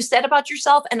 Again, that you said about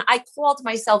yourself. And I called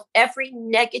myself every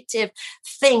negative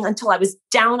thing until I was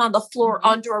down on the floor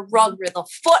under a rug with a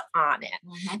foot on it.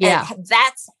 Yeah. And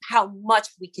that's how much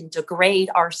we can degrade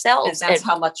ourselves. And that's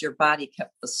how much your body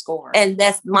kept the score. And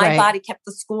that's my body kept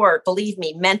the score. Believe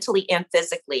me, mentally and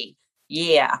physically.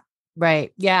 Yeah.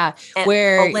 Right. Yeah. And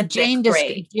Where Olympic Jane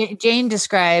grade. Jane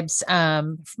describes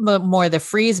more the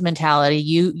freeze mentality.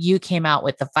 You came out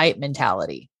with the fight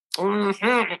mentality.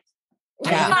 Mhm.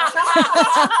 Yeah.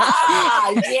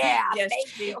 Yeah. Yes,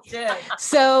 Thank you. did.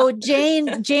 So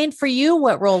Jane, for you,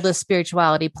 what role does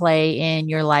spirituality play in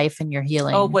your life and your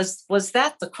healing? Oh, was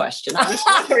that the question? I was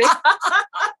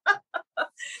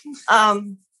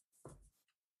wondering.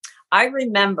 I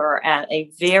remember at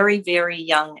a very, very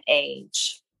young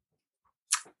age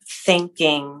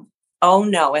thinking, oh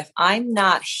no, if I'm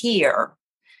not here,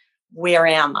 where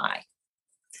am I?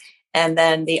 And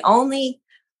then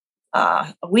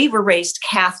we were raised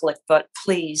Catholic, but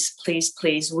please, please,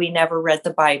 please, we never read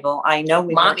the Bible. I know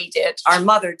Mommy did. Our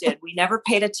mother did. We never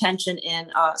paid attention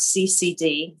in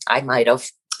CCD. I might have.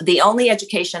 The only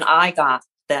education I got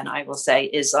then, I will say,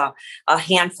 is a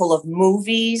handful of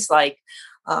movies like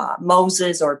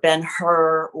Moses or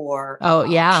Ben-Hur or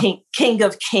King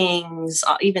of Kings,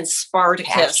 even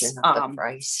Spartacus. Passion of the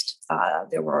Christ.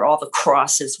 There were all the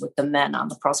crosses with the men on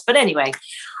the cross. But anyway,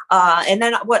 and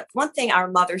then one thing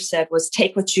our mother said was,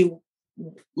 take what you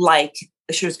like.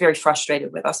 She was very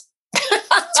frustrated with us.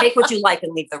 Take what you like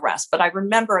and leave the rest. But I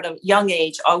remember at a young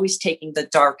age always taking the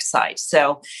dark side.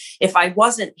 So if I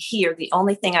wasn't here, the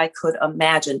only thing I could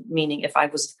imagine, meaning if I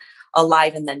was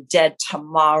alive and then dead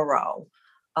tomorrow,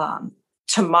 and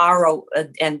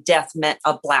death meant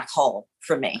a black hole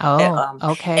for me.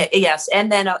 Okay. Yes.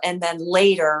 And then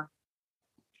later,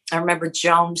 I remember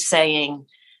Joan saying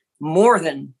more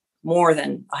than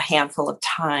a handful of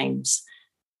times,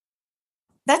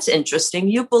 that's interesting.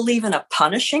 You believe in a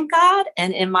punishing God?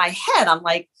 And in my head, I'm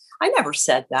like, I never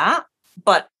said that.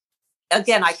 But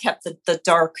again, I kept the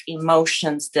dark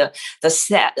emotions, the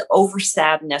sad, over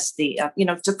sadness,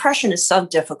 depression is so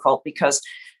difficult because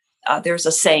there's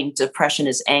a saying, depression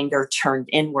is anger turned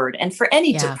inward. And for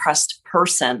any depressed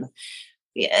person,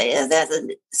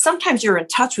 sometimes you're in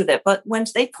touch with it. But when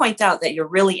they point out that you're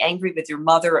really angry with your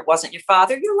mother, it wasn't your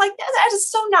father, you're like, that is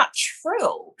so not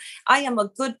true. I am a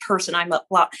good person.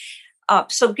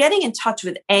 So getting in touch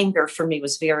with anger for me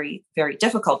was very, very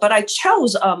difficult. But I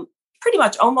chose pretty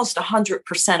much almost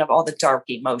 100% of all the dark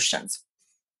emotions.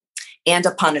 And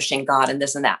a punishing God and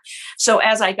this and that. So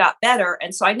as I got better,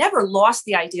 and so I never lost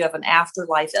the idea of an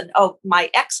afterlife. And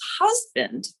my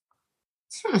ex-husband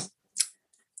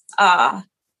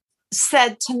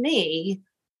said to me,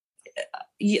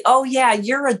 oh yeah,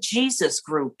 you're a Jesus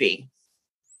groupie.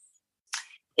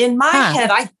 In my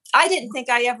head, I didn't think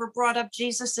I ever brought up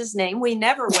Jesus's name. We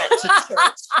never went to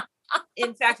church.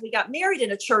 In fact, we got married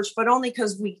in a church, but only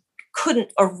because we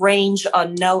couldn't arrange a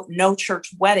no church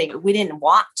wedding. We didn't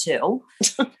want to.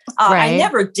 I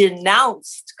never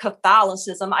denounced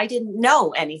Catholicism. I didn't know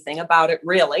anything about it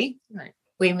really. Right.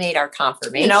 We made our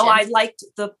confirmation. I liked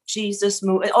the Jesus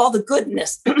movie, all the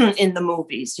goodness in the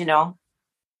movies,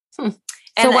 So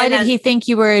why did he think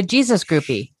you were a Jesus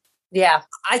groupie? Yeah,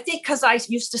 I think because I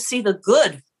used to see the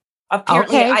good.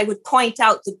 Apparently, I would point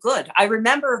out the good. I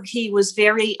remember he was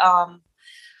very,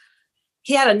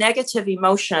 he had a negative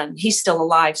emotion. He's still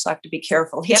alive, so I have to be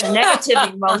careful. He had a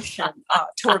negative emotion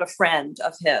toward a friend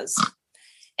of his.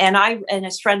 And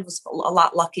his friend was a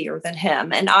lot luckier than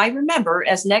him. And I remember,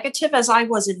 as negative as I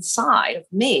was inside of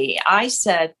me, I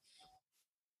said,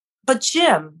 but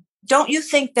Jim, don't you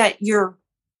think that you're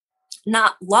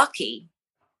not lucky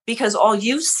because all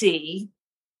you see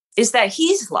is that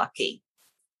he's lucky?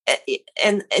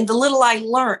 And the little I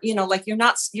learned,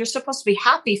 you're supposed to be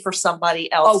happy for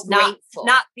somebody else,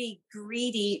 not be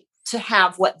greedy to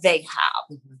have what they have.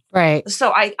 Mm-hmm. Right.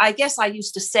 So I guess I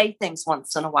used to say things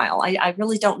once in a while. I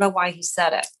really don't know why he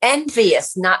said it.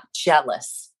 Envious, not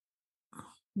jealous.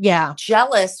 Yeah.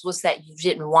 Jealous was that you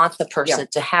didn't want the person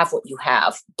to have what you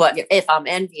have. But if I'm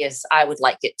envious, I would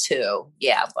like it too.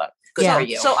 Yeah, but good for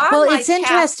you. So it's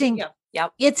interesting.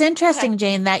 Yep. It's interesting,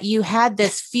 Jane, that you had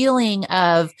this feeling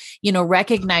of,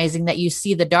 recognizing that you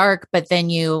see the dark, but then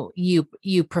you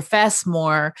profess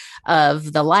more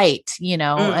of the light,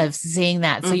 of seeing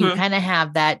that. So you kind of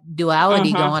have that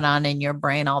duality going on in your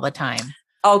brain all the time.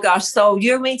 Oh gosh. So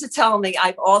you mean to tell me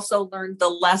I've also learned the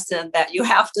lesson that you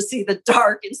have to see the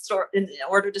dark in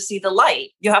order to see the light.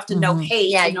 You have to know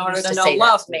hate in order to know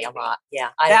love. Me a lot. Yeah.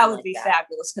 That would be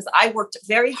fabulous because I worked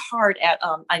very hard at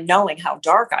knowing how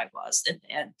dark I was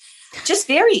and just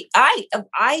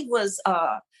I was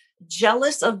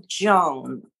jealous of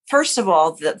Joan. First of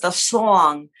all, the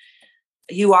song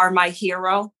 "You Are My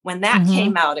Hero," when that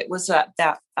came out, it was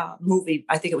that movie.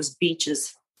 I think it was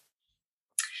Beaches.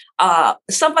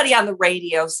 Somebody on the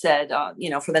radio said,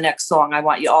 for the next song, I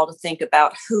want you all to think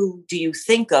about who do you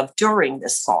think of during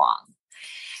this song.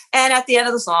 And at the end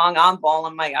of the song, I'm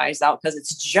bawling my eyes out because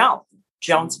it's Joan.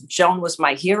 Joan was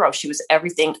my hero. She was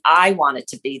everything I wanted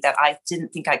to be that I didn't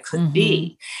think I could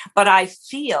be. But I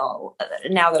feel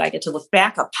now that I get to look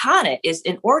back upon it is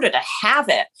in order to have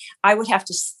it, I would have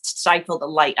to stifle the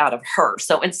light out of her.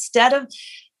 So instead of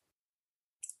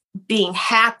being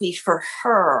happy for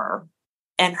her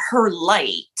and her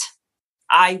light,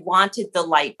 I wanted the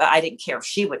light, but I didn't care if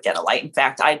she would get a light. In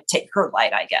fact, I'd take her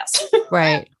light, I guess.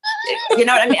 Right. You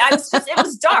know what I mean? It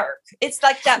was dark. It's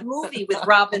like that movie with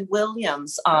Robin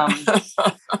Williams.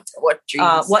 What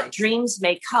dreams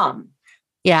may come.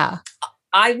 Yeah.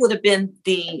 I would have been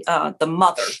the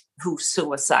mother who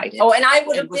suicided. Oh, and I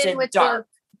would have was been in with dark. the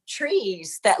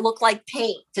trees that look like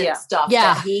paint and Yeah. stuff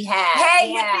Yeah. that he had.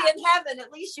 Hey, Yeah. you'd be in heaven.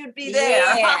 At least you'd be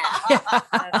there. Yeah.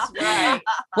 That's right.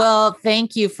 Well,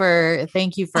 thank you for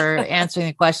answering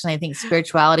the question. I think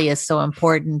spirituality is so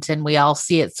important and we all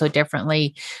see it so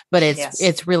differently, but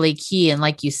it's really key. And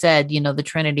like you said, the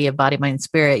Trinity of body, mind,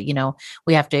 spirit,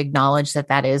 we have to acknowledge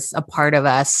that is a part of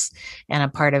us and a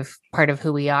part of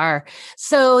who we are.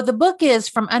 So the book is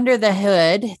From Under the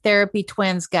Hood, Therapy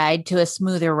Twins Guide to a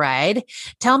Smoother Ride.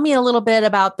 Tell me a little bit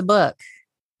about the book.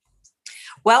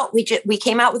 Well, we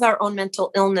came out with our own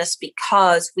mental illness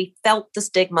because we felt the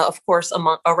stigma, of course,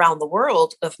 around the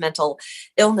world of mental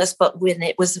illness. But when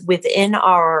it was within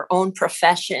our own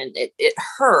profession, it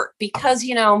hurt because,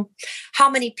 how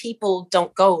many people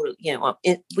don't go,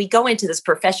 we go into this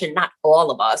profession, not all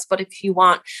of us, but if you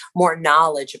want more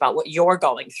knowledge about what you're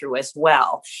going through as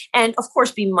well. And of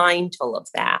course, be mindful of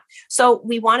that. So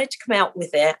we wanted to come out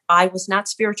with it. I was not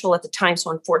spiritual at the time. So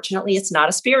unfortunately, it's not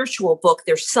a spiritual book.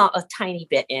 There's a tiny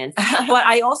bit in, but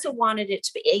I also wanted it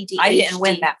to be ADHD. I didn't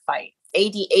win that fight.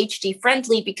 ADHD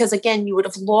friendly because again, you would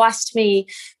have lost me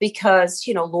because,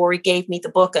 Lori gave me the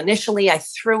book initially. I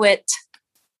threw it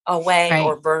away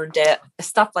or burned it,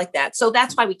 stuff like that. So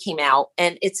that's why we came out.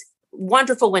 And it's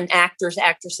wonderful when actors,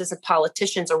 actresses, and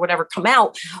politicians or whatever come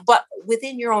out, but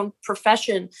within your own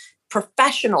profession,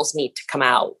 professionals need to come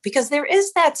out because there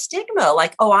is that stigma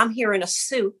like, oh, I'm here in a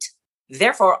suit.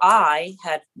 Therefore, I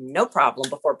had no problem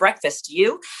before breakfast.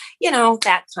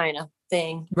 That kind of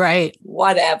thing. Right.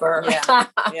 Whatever. Yeah.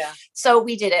 Yeah. So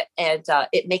we did it and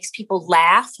it makes people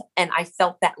laugh. And I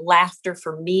felt that laughter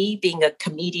for me being a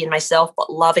comedian myself, but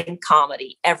loving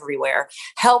comedy everywhere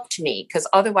helped me because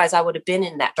otherwise I would have been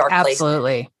in that dark place.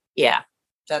 Absolutely. Yeah.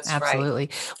 That's Absolutely.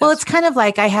 right. Well, it's kind of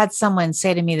like I had someone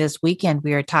say to me this weekend,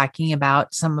 we were talking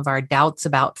about some of our doubts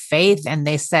about faith. And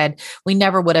they said, we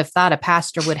never would have thought a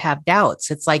pastor would have doubts.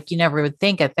 It's like, you never would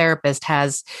think a therapist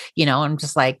has, I'm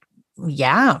just like,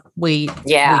 we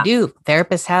do.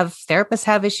 Therapists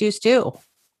have issues too.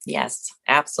 Yes,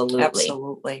 absolutely.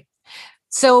 Absolutely.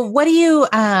 So what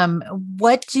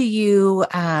do you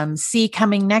see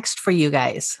coming next for you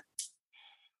guys?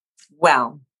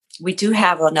 Well, we do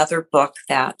have another book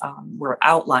that we're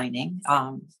outlining.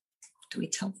 Do we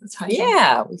tell the title?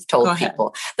 Yeah, we've told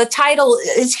people. The title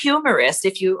is humorous.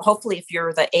 If you're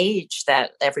the age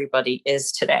that everybody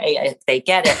is today, if they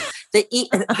get it,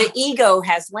 the ego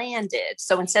has landed.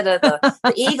 So instead of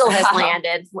the eagle has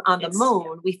landed on the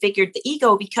moon, we figured the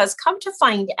ego because come to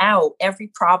find out,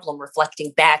 every problem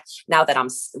reflecting back now that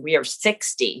we are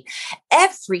 60,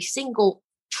 every single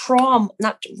trauma,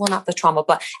 not the trauma,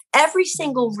 but every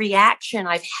single reaction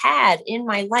I've had in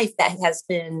my life that has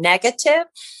been negative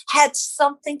had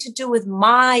something to do with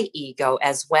my ego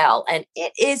as well. And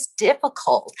it is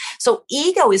difficult. So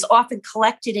ego is often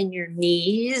collected in your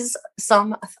knees,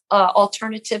 some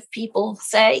alternative people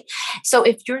say. So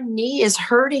if your knee is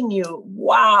hurting you,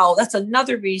 wow, that's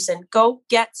another reason. Go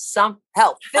get some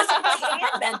help, physically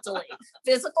and mentally,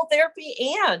 physical therapy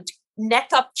and neck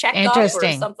up, check up or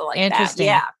something like that.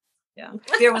 Yeah. Yeah.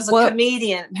 There was a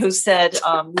comedian who said,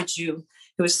 who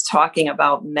was talking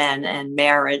about men and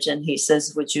marriage. And he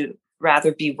says, would you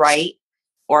rather be right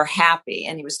or happy?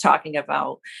 And he was talking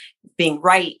about being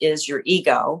right is your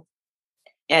ego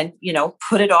and,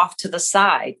 put it off to the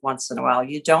side once in a while.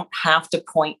 You don't have to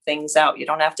point things out. You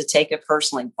don't have to take it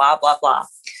personally, blah, blah, blah.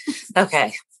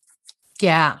 Okay.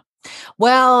 Yeah.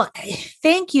 Well,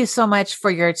 thank you so much for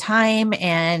your time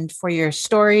and for your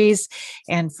stories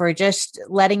and for just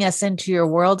letting us into your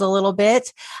world a little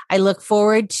bit. I look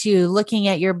forward to looking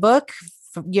at your book,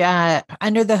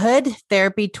 Under the Hood,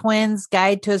 Therapy Twins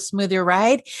Guide to a Smoother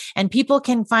Ride. And people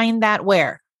can find that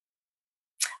where?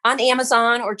 On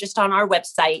Amazon or just on our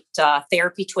website,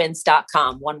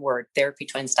 therapytwins.com. One word,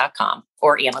 therapytwins.com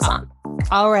or Amazon.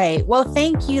 All right. Well,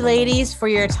 thank you, ladies, for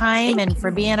your time and for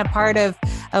being a part of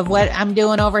what I'm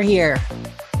doing over here.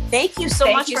 Thank you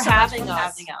so much for having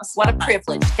us. What a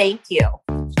privilege. Thank you.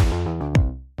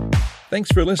 Thanks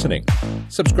for listening.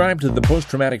 Subscribe to the Post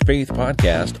Traumatic Faith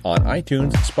podcast on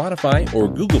iTunes, Spotify, or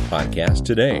Google Podcasts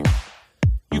today.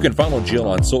 You can follow Jill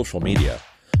on social media.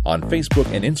 On Facebook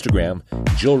and Instagram,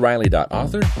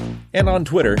 jillriley.author, and on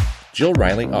Twitter, Jill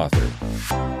Riley Author.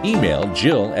 Email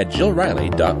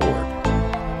jill@jillriley.org.